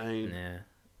That's insane. yeah.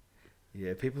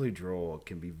 Yeah, people who draw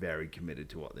can be very committed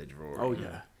to what they're drawing. Oh,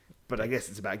 yeah. But I guess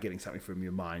it's about getting something from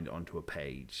your mind onto a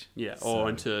page. Yeah, So- or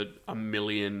into a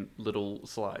million little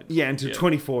slides. Yeah, into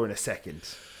 24 in a second.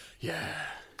 Yeah.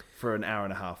 For an hour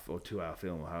and a half or 2 hour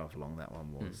film, or however long that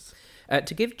one was.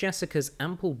 To give Jessica's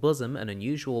ample bosom an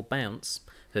unusual bounce,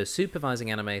 her supervising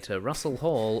animator, Russell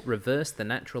Hall, reversed the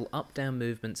natural up-down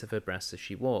movements of her breasts as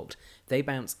she walked. They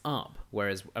bounce up,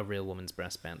 whereas a real woman's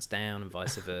breasts bounce down, and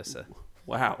vice versa.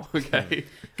 Wow. Okay.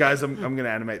 Guys, I'm going to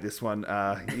animate this one.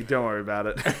 You don't worry about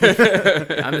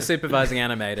it. I'm the supervising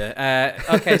animator.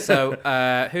 Okay, so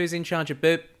who's in charge of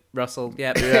Boop? Russell.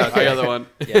 Yep. Yeah. Okay. The other one.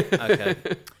 Yeah. Okay.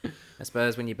 I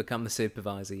suppose when you become the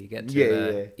supervisor, you get to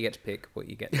Yeah. you get to pick what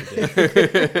you get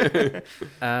to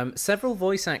do. Several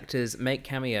voice actors make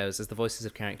cameos as the voices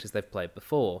of characters they've played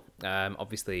before.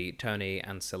 Obviously, Tony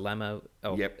Anselmo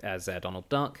as Donald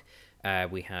Duck.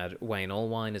 We had Wayne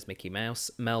Allwine as Mickey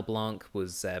Mouse. Mel Blanc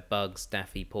was Bugs,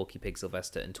 Daffy, Porky Pig,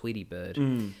 Sylvester, and Tweety Bird.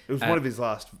 It was one of his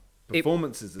last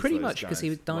performances. Pretty much because he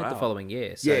died the Wow. following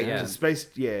year. So, He was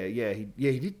spaced. He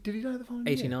did. Did he die the following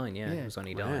year? 89. Yeah, it was when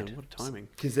he Man, died. what a timing.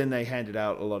 Because then they handed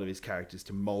out a lot of his characters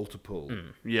to multiple.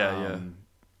 Yeah,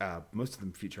 Most of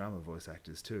them Futurama voice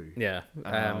actors too. Yeah.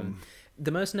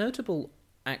 The most notable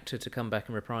actor to come back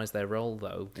and reprise their role,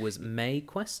 though, was Mae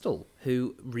Questel,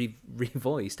 who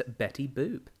revoiced Betty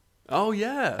Boop. Oh,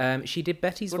 yeah. She did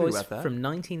Betty's Wondering voice about that. from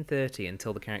 1930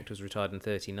 until the character was retired in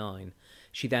 39.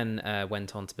 She then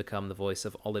went on to become the voice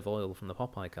of Olive Oil from the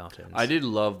Popeye cartoons. I did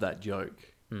love that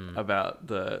joke about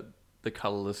the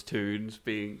colourless tunes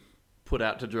being put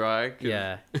out to dry. 'cause-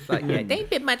 Yeah. It's like, yeah, they ain't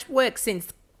been much work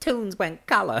since tunes went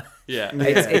colour. Yeah.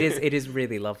 It is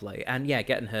really lovely. And yeah,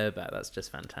 getting her back, that's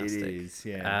just fantastic. It is,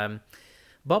 yeah.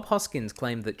 Bob Hoskins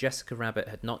claimed that Jessica Rabbit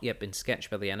had not yet been sketched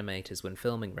by the animators when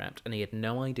filming wrapped, and he had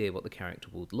no idea what the character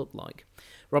would look like.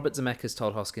 Robert Zemeckis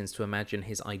told Hoskins to imagine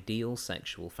his ideal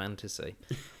sexual fantasy.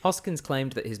 Hoskins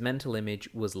claimed that his mental image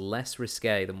was less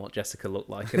risque than what Jessica looked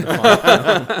like in the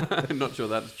final film. I'm not sure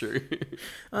that's true.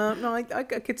 No, I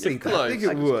could see It's that. close. I think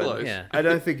it It's would. close. Yeah. I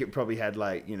don't think it probably had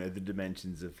the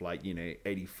dimensions of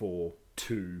 84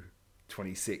 to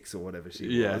 26 or whatever she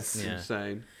Yeah, was. it's Yeah.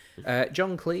 insane.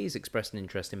 John Cleese expressed an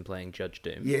interest in playing Judge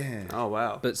Doom. Yeah. Oh,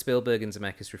 wow. But Spielberg and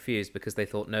Zemeckis refused because they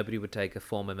thought nobody would take a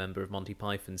former member of Monty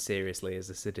Python seriously as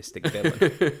a sadistic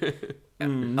villain.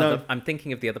 No. I'm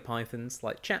thinking of the other Pythons,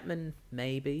 like Chapman,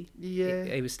 maybe. Yeah.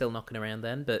 He was still knocking around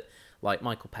then, but like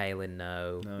Michael Palin,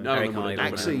 no. No Eric one would Idle,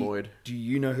 have Actually, Lloyd. do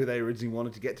you know who they originally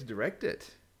wanted to get to direct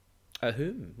it?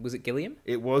 Whom? Was it Gilliam?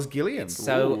 It was Gilliam.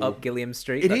 So Ooh. up Gilliam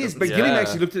Street. It That is, doesn't but sound- Gilliam Yeah.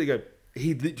 actually looked at it and go,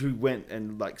 he literally went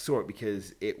and saw it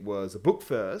because it was a book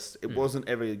first. It wasn't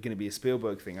ever going to be a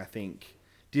Spielberg thing. I think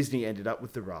Disney ended up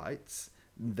with the rights.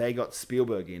 They got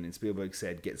Spielberg in, and Spielberg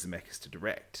said, get Zemeckis to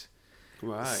direct.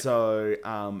 Right. So,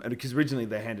 and because originally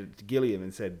they handed it to Gilliam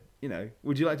and said,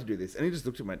 would you like to do this? And he just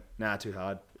looked at it and went, nah, too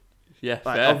hard. Yeah,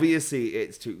 Like, fair. obviously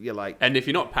it's too, And if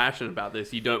you're not passionate about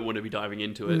this, you don't want to be diving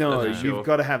into it. no, that's for you've sure.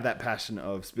 got to have that passion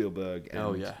of Spielberg and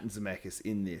Oh, yeah. Zemeckis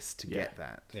in this to get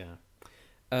that. Yeah.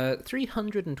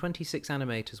 326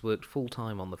 animators worked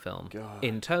full-time on the film. God.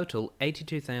 In total,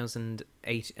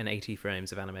 82,080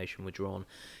 frames of animation were drawn.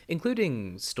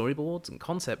 Including storyboards and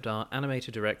concept art,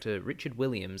 animator director Richard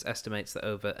Williams estimates that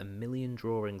over 1 million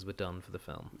drawings were done for the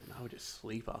film. I would just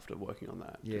sleep after working on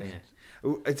that. Yeah.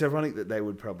 It's ironic that they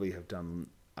would probably have done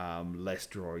less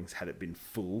drawings had it been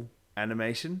full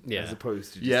animation Yeah. as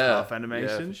opposed to just Yeah. half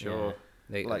animation. Yeah, for sure. Yeah.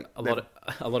 They, Like, a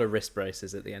lot of wrist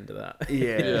braces at the end of that.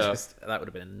 Yeah. Yeah. That would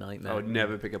have been a nightmare. I would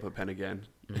never pick up a pen again.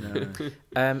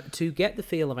 No. To get the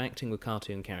feel of acting with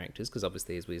cartoon characters, because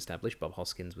obviously, as we established, Bob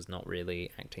Hoskins was not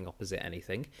really acting opposite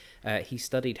anything, he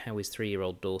studied how his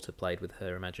 3-year-old daughter played with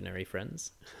her imaginary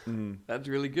friends. That's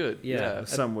really good. Yeah.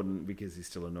 Some wouldn't because he's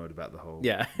still annoyed about the whole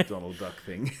Yeah. Donald Duck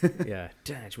thing. Yeah.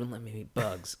 Dad, you wouldn't let me meet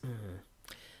bugs.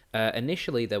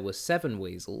 Initially, there were 7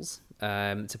 weasels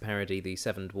to parody the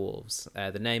 7 dwarves.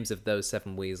 The names of those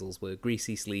 7 weasels were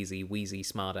Greasy, Sleazy, Wheezy,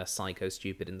 Smartass, Psycho,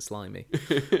 Stupid, and Slimy.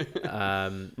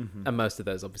 And most of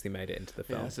those obviously made it into the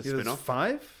Yeah, film. it's a It was spin-off.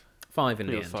 5? 5 in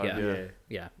I the think end, it was 5, yeah. Yeah.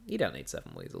 Yeah, you don't need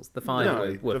 7 weasels. The 5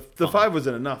 No, were the fine. 5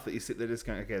 wasn't enough that you sit there just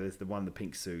going, okay, there's the one with the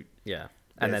pink suit. Yeah.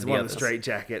 And And then then the one the with the others. straight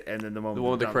jacket, and then the one The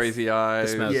one with the dunce. crazy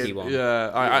eyes. The smoky Yeah. one.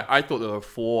 Yeah, I thought there were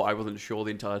 4. I wasn't sure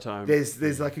the entire time.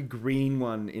 There's like a green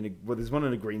one there's one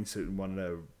in a green suit and one in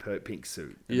a pink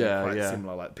suit. And they're Yeah, quite yeah.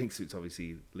 similar. Like pink suit's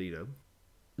obviously Lido.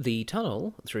 The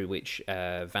tunnel through which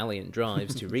Valiant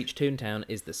drives to reach Toontown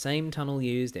is the same tunnel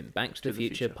used in Back to the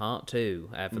Future Part 2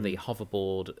 for the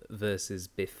hoverboard versus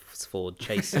Biff's Ford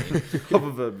chasing.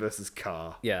 Hoverboard versus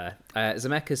car. Yeah.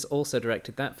 Zemeckis also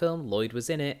directed that film, Lloyd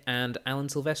was in it, and Alan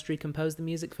Silvestri composed the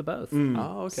music for both.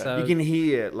 Oh, okay. So- You can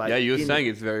hear, like... Yeah, you were saying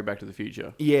it's very Back to the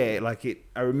Future. Yeah, like it...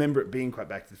 I remember it being quite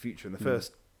Back to the Future, and the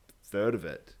first third of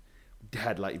it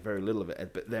had, like, very little of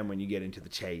it. But then when you get into the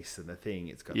chase and the thing,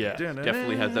 it's got... Yeah,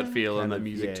 definitely has that feel and that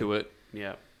music to it.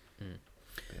 Yeah.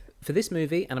 For this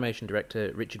movie, animation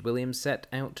director Richard Williams set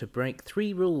out to break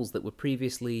 3 rules that were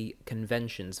previously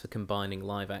conventions for combining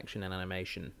live action and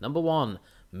animation. Number 1,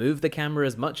 move the camera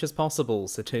as much as possible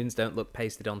so toons don't look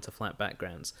pasted onto flat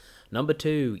backgrounds. Number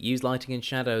 2, use lighting and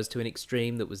shadows to an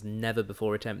extreme that was never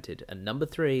before attempted. And number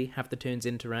 3, have the toons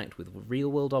interact with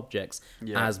real-world objects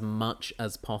as much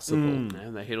as possible.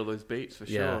 And they hit all those beats for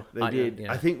Yeah. sure. They did.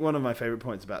 Yeah. I think one of my favourite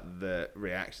points about the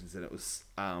reactions, and it was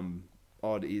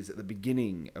odd, is at the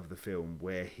beginning of the film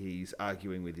where he's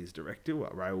arguing with his director,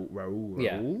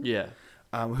 Raul, Yeah.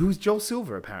 who's Joel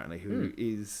Silver, apparently, who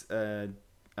is a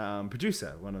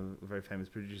producer, one of a very famous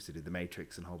producer, did The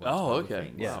Matrix and a whole bunch of other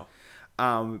things. Wow.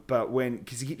 But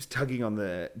because he keeps tugging on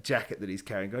the jacket that he's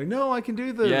carrying, going, "No, I can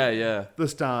do the the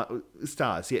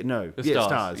stars." Yeah, no,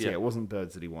 stars. Yeah. It wasn't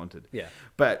birds that he wanted. Yeah.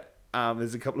 But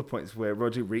there's a couple of points where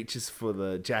Roger reaches for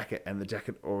the jacket and the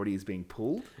jacket already is being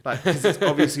pulled, like because it's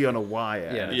obviously on a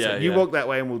wire. Yeah. And it's Yeah, like, you yeah. walk that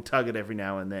way and we'll tug it every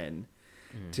now and then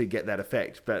to get that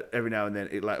effect. But every now and then,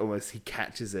 it like almost he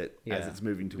catches it as it's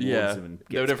moving towards Yeah. him. And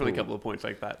There were gets definitely a pulled. couple of points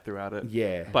like that throughout it.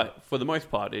 Yeah. But for the most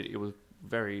part, it was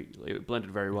it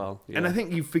blended very well. Yeah. And I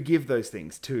think you forgive those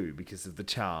things too because of the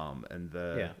charm and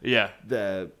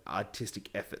the artistic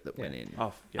effort that went in.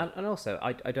 Oh, yeah. And also,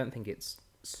 I don't think it's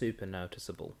super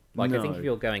noticeable. Like, I think No. if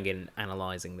you're going in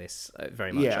analysing this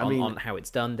very much Yeah, I mean- on how it's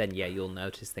done, then you'll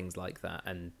notice things like that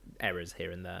and errors here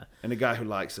and there. And a guy who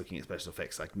likes looking at special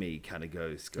effects like me kind of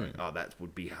goes, "Oh, that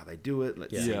would be how they do it.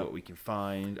 Let's see Yeah. what we can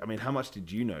find." I mean, how much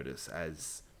did you notice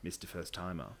as Mr. First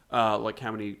Timer? Like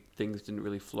how many things didn't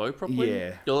really flow properly.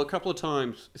 Yeah. There were a couple of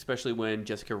times, especially when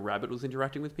Jessica Rabbit was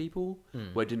interacting with people,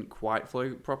 where it didn't quite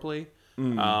flow properly.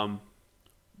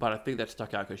 But I think that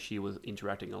stuck out because she was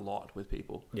interacting a lot with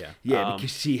people. Yeah. Yeah, because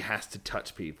she has to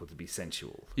touch people to be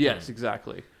sensual. Yes,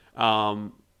 exactly.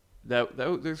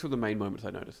 Those were the main moments I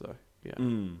noticed, though. Yeah.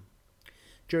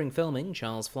 During filming,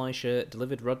 Charles Fleischer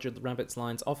delivered Roger Rabbit's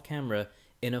lines off camera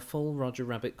in a full Roger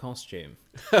Rabbit costume.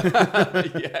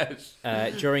 Yes.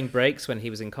 During breaks, when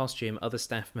he was in costume, other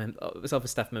staff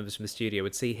members from the studio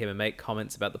would see him and make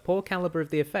comments about the poor caliber of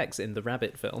the effects in the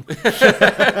Rabbit film.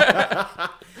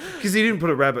 Because he didn't put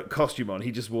a rabbit costume on,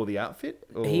 he just wore the outfit?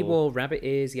 Or... He wore rabbit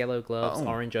ears, yellow gloves,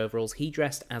 orange overalls. He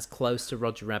dressed as close to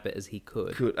Roger Rabbit as he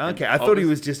could. Okay, I thought he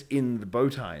was just in the bow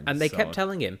tie. And they so kept on.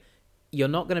 telling him, "You're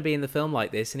not going to be in the film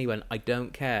like this." And he went, "I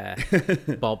don't care.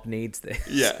 Bob needs this."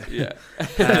 Yeah, yeah.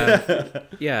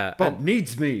 Yeah. Bob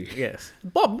needs me. Yes.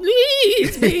 Bob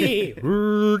needs me.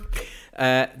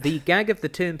 The gag of the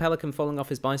Toon Pelican falling off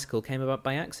his bicycle came about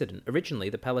by accident. Originally,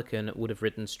 the Pelican would have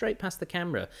ridden straight past the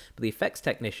camera, but the effects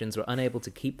technicians were unable to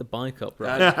keep the bike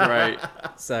upright. That's great.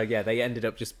 So yeah, they ended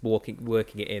up just working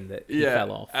it in that he Yeah,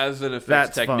 fell off. as an effects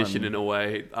That's technician fun. in a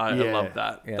way, I Yeah. love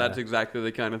that. Yeah. That's exactly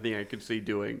the kind of thing I could see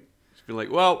doing. Just be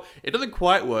like, well, it doesn't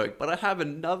quite work, but I have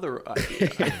another idea.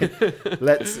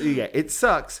 It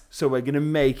sucks, so we're going to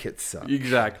make it suck.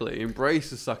 Exactly. Embrace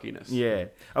the suckiness. Yeah.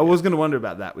 I was going to wonder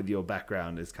about that with your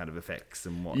background as kind of effects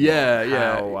and whatnot. Yeah,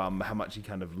 yeah. How much you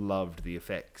kind of loved the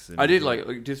effects. And I did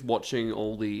like just watching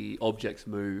all the objects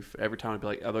move. Every time I'd be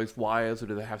like, are those wires or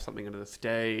do they have something under the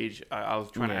stage? I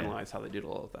was trying to analyze how they did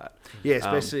all of that. Yeah,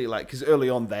 especially like because early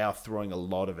on they are throwing a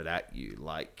lot of it at you,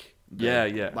 like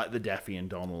like the Daffy and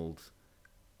Donald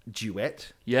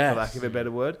duet, Yes. for lack of a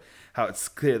better word. How it's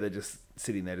clear they're just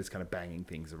sitting there, just kind of banging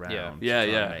things around. Yeah. to Yeah,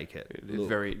 try yeah. and make it. It's look-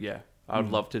 very, I'd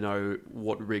love to know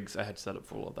what rigs I had set up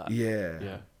for all of that. Yeah.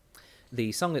 Yeah.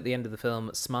 The song at the end of the film,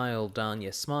 "Smile,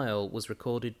 Danya, Smile," was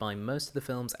recorded by most of the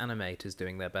film's animators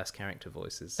doing their best character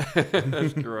voices.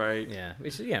 That's great. Yeah,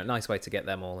 which is a nice way to get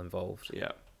them all involved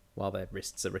Yeah. while their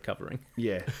wrists are recovering.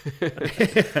 Yeah.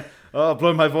 Oh,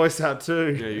 blow my voice out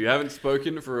too. Yeah, you haven't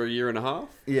spoken for a year and a half.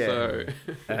 Yeah.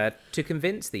 So To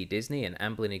convince the Disney and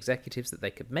Amblin executives that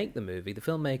they could make the movie, the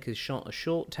filmmakers shot a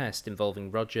short test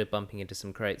involving Roger bumping into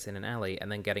some crates in an alley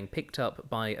and then getting picked up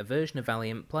by a version of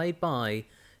Valiant played by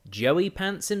Joey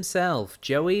Pants himself,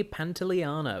 Joey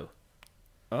Pantoliano.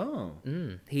 Oh.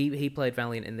 He played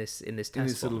Valiant in this test In this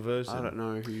little one. version. I don't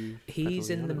know who. He's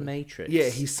in The Pantoliano is. Matrix. Yeah,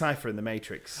 he's Cypher in The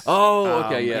Matrix. Oh,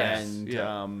 okay, yes. And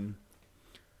Yeah.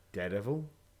 Daredevil.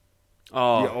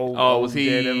 Oh, The old was he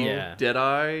Daredevil. Yeah.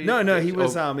 Deadeye? No, he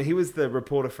was the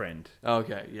reporter friend.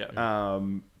 Okay, yeah.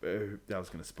 That was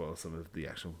going to spoil some of the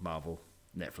actual Marvel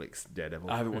Netflix Daredevil.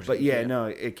 I haven't watched but it yeah, yet. no,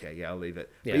 okay, yeah, I'll leave it.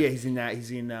 Yeah. But yeah, he's in that.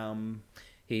 He's in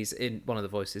He's in one of the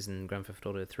voices in Grand Theft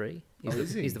Auto 3.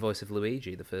 is he? He's the voice of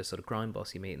Luigi, the first sort of crime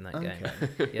boss you meet in that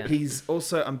game. Yeah. He's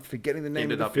also, I'm forgetting the name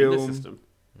Ended of up the in the film. system.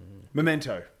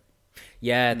 Memento.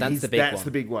 Yeah, that's the big one. That's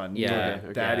the big one. Yeah, Yeah,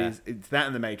 okay. It's that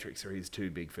and The Matrix are his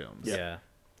two big films. Yeah.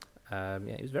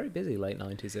 He was very busy late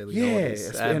 90s, early Yeah,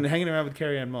 90s. and hanging around with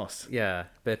Carrie Ann Moss. Yeah,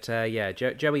 but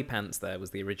Joey Pants there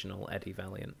was the original Eddie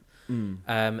Valiant.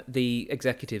 The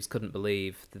executives couldn't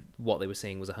believe that what they were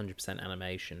seeing was 100%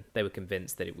 animation. They were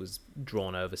convinced that it was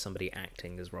drawn over somebody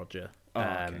acting as Roger.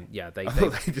 Okay. Yeah, I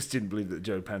thought they just didn't believe that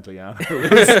Joe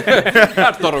Pantoliano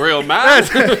That's not a real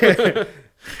man.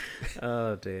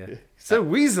 Oh dear. so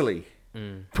weaselly.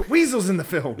 Put weasels in the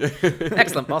film.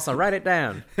 Excellent, boss. I'll write it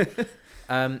down.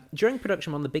 During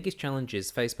production, one of the biggest challenges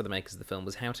faced by the makers of the film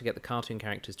was how to get the cartoon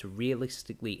characters to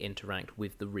realistically interact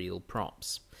with the real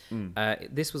props.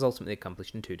 This was ultimately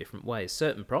accomplished in two different ways.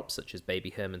 Certain props, such as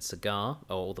Baby Herman's cigar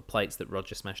or the plates that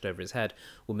Roger smashed over his head,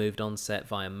 were moved on set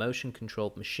via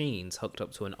motion-controlled machines hooked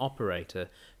up to an operator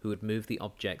who would move the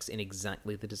objects in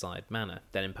exactly the desired manner.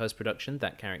 Then in post-production,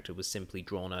 that character was simply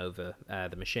drawn over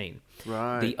the machine.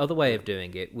 Right. The other way of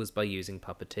doing it was by using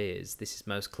puppeteers. This is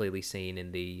most clearly seen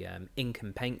in the Ink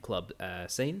and Paint Club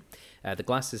scene. The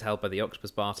glasses held by the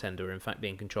octopus bartender are in fact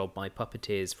being controlled by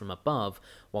puppeteers from above,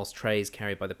 whilst trays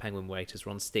carried by the penguin waiters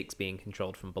were on sticks being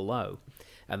controlled from below.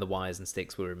 And the wires and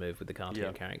sticks were removed with the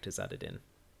cartoon characters added in.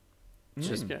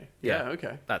 Okay. Yeah. Yeah,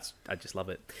 okay. I just love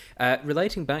it.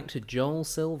 Relating back to Joel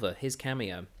Silver, his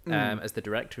cameo as the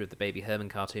director of the Baby Herman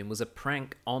cartoon was a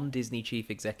prank on Disney chief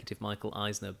executive Michael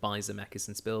Eisner by Zemeckis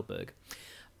and Spielberg.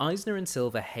 Eisner and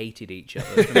Silver hated each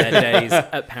other from their days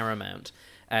at Paramount,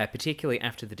 particularly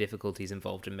after the difficulties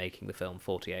involved in making the film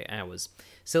 48 Hours.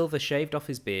 Silver shaved off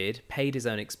his beard, paid his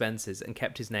own expenses, and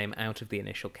kept his name out of the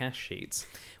initial cash sheets.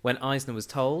 When Eisner was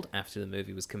told, after the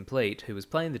movie was complete, who was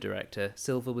playing the director,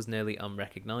 Silver was nearly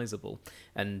unrecognisable,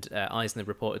 and Eisner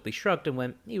reportedly shrugged and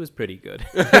went, he was pretty good.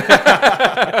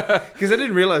 Because I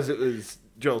didn't realise it was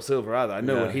Joel Silver either. I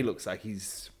know what he looks like.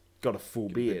 He's got a full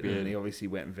beard, and he obviously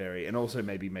went and also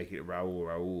maybe make it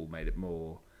Raul made it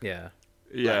more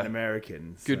Latin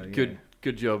American. So,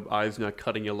 Good job, Eisner,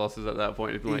 cutting your losses at that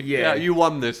point. It's like, Yeah. you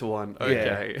won this one.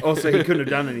 Okay. Yeah. Also, he couldn't have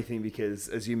done anything because,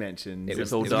 as you mentioned, It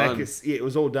was all done. Yeah, it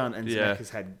was all done, and Yeah. Zemeckis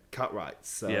had cut rights,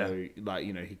 so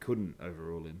he couldn't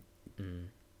overrule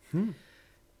him.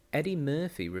 Eddie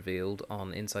Murphy revealed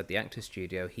on Inside the Actors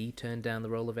Studio he turned down the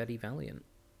role of Eddie Valiant.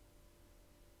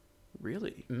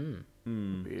 Really? Weird.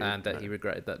 Weird. And that he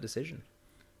regretted that decision.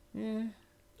 Yeah.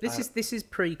 This is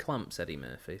pre-Clumps Eddie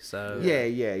Murphy, so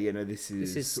This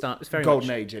is it's very golden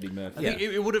much, age Eddie Murphy. I think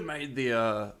it would have made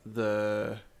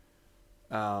the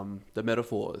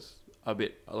metaphors a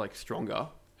bit like stronger,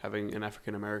 having an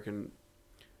African American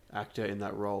actor in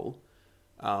that role.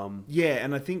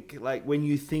 And I think like when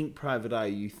you think Private Eye,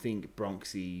 you think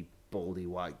Bronxy, baldy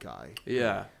white guy.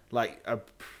 Yeah. Like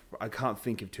I can't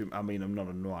think of too. I mean, I'm not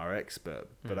a noir expert,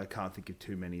 but I can't think of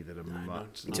too many that are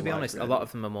much. to be honest, a lot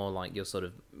of them are more like your sort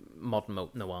of modern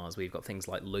noirs. Where you've got things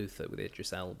like Luther with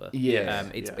Idris Elba. Yeah.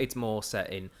 It's more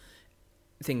set in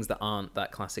things that aren't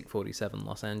that classic 47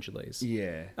 Los Angeles.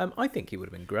 Yeah. I think he would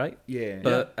have been great. Yeah.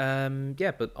 But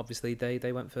but obviously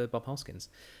they went for Bob Hoskins.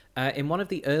 In one of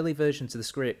the early versions of the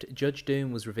script, Judge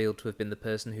Doom was revealed to have been the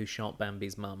person who shot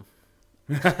Bambi's mum.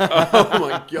 Oh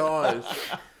my gosh.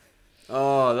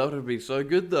 Oh, that would have been so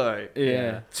good though.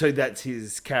 Yeah. So that's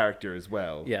his character as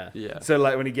well. Yeah. Yeah. So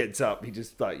like when he gets up, he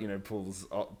just like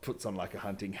puts on like a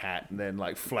hunting hat, and then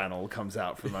like flannel comes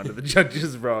out from under the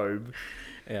judge's robe.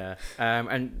 Yeah.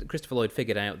 And Christopher Lloyd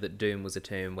figured out that Doom was a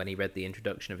tomb when he read the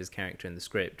introduction of his character in the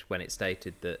script, when it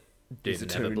stated that Doom He's a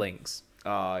never toon. blinks.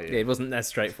 Oh, yeah. It wasn't as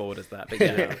straightforward as that, but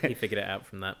yeah, he figured it out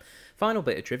from that. Final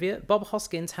bit of trivia. Bob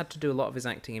Hoskins had to do a lot of his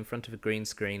acting in front of a green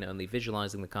screen, only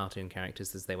visualising the cartoon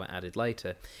characters as they were added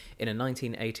later. In a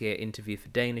 1988 interview for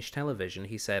Danish television,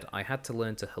 he said, I had to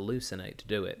learn to hallucinate to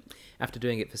do it. After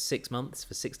doing it for 6 months,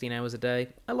 for 16 hours a day,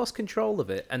 I lost control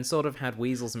of it and sort of had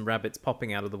weasels and rabbits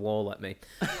popping out of the wall at me.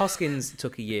 Hoskins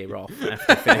took a year off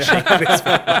after finishing this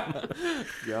film.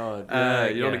 God. Yeah,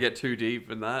 you don't want yeah. to get too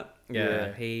deep in that.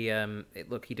 Yeah, he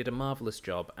did a marvelous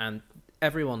job, and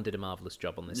everyone did a marvelous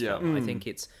job on this film. I think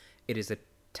it is a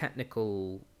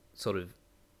technical sort of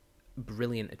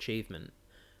brilliant achievement.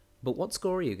 But what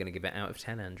score are you going to give it out of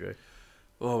 10, Andrew?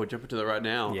 Oh, we're jumping to that right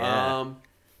now. Yeah.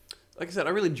 Like I said, I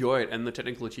really enjoy it, and the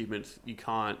technical achievements, you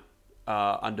can't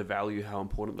undervalue how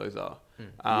important those are.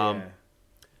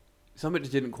 some of it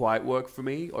just didn't quite work for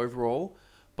me overall,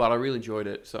 but I really enjoyed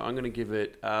it. So I'm going to give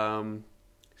it 7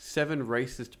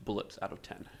 racist bullets out of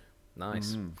 10.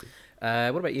 Nice.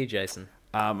 What about you, Jason?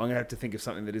 I'm going to have to think of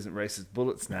something that isn't racist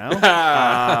bullets now.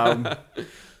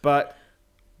 But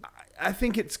I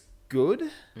think it's good.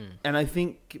 And I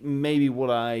think maybe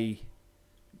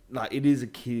it is a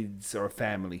kids or a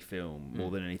family film more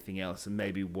than anything else. And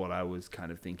maybe what I was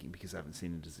kind of thinking, because I haven't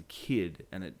seen it as a kid,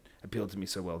 and it appealed to me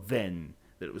so well then,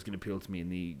 that it was going to appeal to me in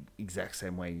the exact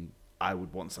same way I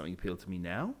would want something appeal to me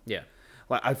now. Yeah.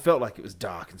 Like, I felt like it was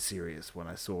dark and serious when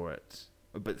I saw it,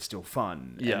 but still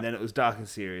fun. Yeah. And then it was dark and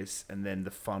serious, and then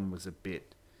the fun was a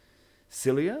bit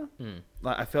sillier.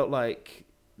 Like, I felt like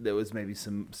there was maybe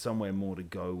somewhere more to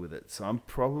go with it. So I'm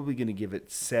probably going to give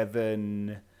it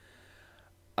 7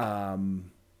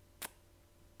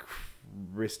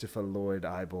 Christopher Lloyd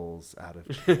eyeballs out of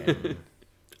 10.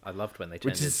 I loved when they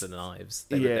turned into knives.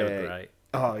 They were great.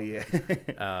 Oh, yeah.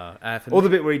 Or the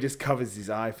bit where he just covers his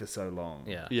eye for so long.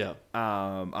 Yeah.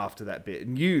 After that bit.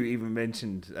 And you even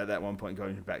mentioned at that one point,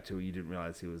 going back to, you didn't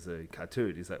realize he was a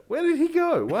cartoon. He's like, where did he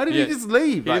go? Why did he just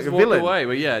leave? He like just a walked villain. away,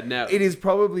 but yeah, now... It is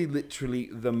probably literally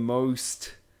the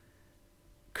most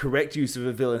correct use of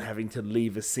a villain having to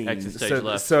leave a scene Exit stage so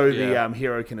left. the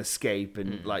hero can escape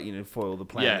and foil the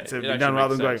plan. Yeah, so it it'd be done actually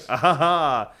rather than going, makes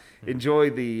ah, enjoy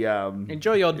the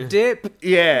Enjoy your dip.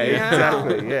 yeah,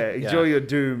 exactly. Yeah, enjoy your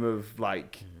doom of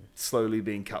slowly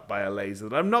being cut by a laser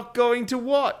that I'm not going to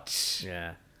watch.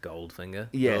 Yeah, Goldfinger.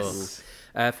 Yes.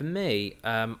 For me,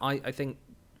 I think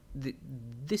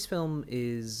this film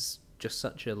is just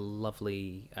such a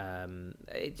lovely.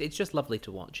 It's just lovely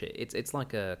to watch it. It's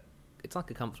like a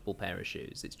comfortable pair of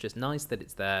shoes. It's just nice that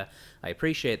it's there. I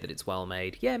appreciate that it's well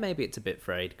made. Yeah, maybe it's a bit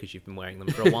frayed because you've been wearing them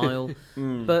for a while,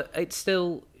 but it's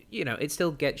still, it still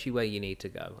gets you where you need to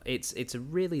go. It's a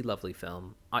really lovely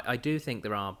film. I do think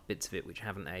there are bits of it which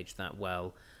haven't aged that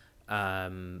well,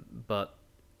 but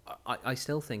I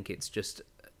still think it's just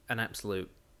an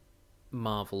absolute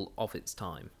marvel of its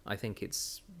time. I think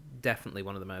it's definitely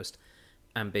one of the most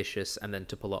ambitious, and then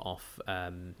to pull it off,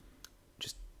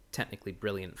 just technically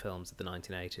brilliant films of the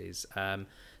 1980s.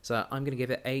 So I'm going to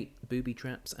give it 8 booby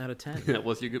traps out of 10. That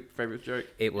was your favourite joke?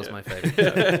 It was my favourite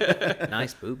joke.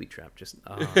 Nice booby trap, just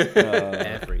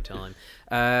every time.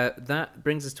 That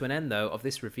brings us to an end, though, of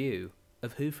this review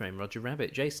of Who Framed Roger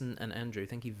Rabbit. Jason and Andrew,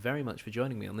 thank you very much for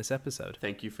joining me on this episode.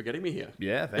 Thank you for getting me here.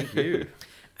 Yeah, thank you.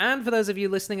 And for those of you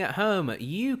listening at home,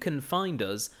 you can find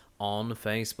us on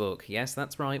Facebook. Yes,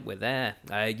 that's right, we're there.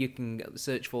 You can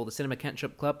search for the Cinema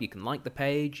Catch-Up Club, you can like the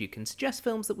page, you can suggest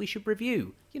films that we should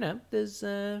review. There's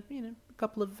a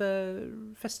couple of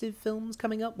festive films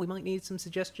coming up. We might need some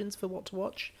suggestions for what to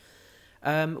watch.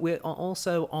 We're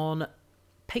also on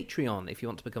Patreon. If you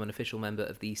want to become an official member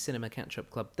of the Cinema Catch-Up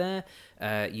Club there,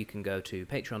 you can go to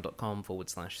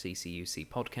patreon.com/CCUC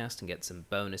podcast and get some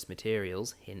bonus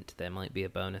materials. Hint, there might be a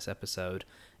bonus episode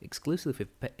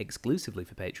exclusively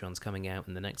for Patrons coming out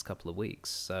in the next couple of weeks.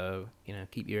 So,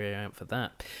 keep your ear out for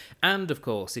that. And, of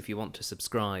course, if you want to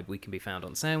subscribe, we can be found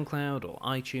on SoundCloud or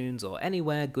iTunes or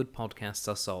anywhere good podcasts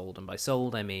are sold. And by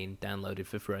sold, I mean downloaded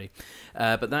for free.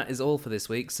 But that is all for this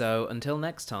week. So, until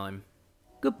next time,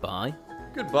 goodbye.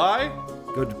 Goodbye.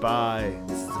 Goodbye.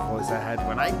 This is the voice I had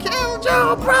when I killed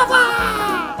your brother!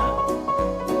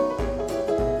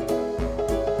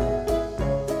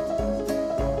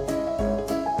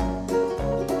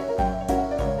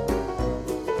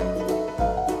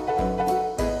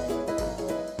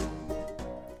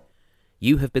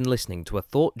 You have been listening to a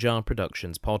Thought Jar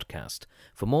Productions podcast.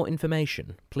 For more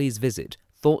information, please visit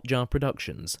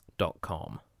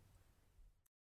thoughtjarproductions.com.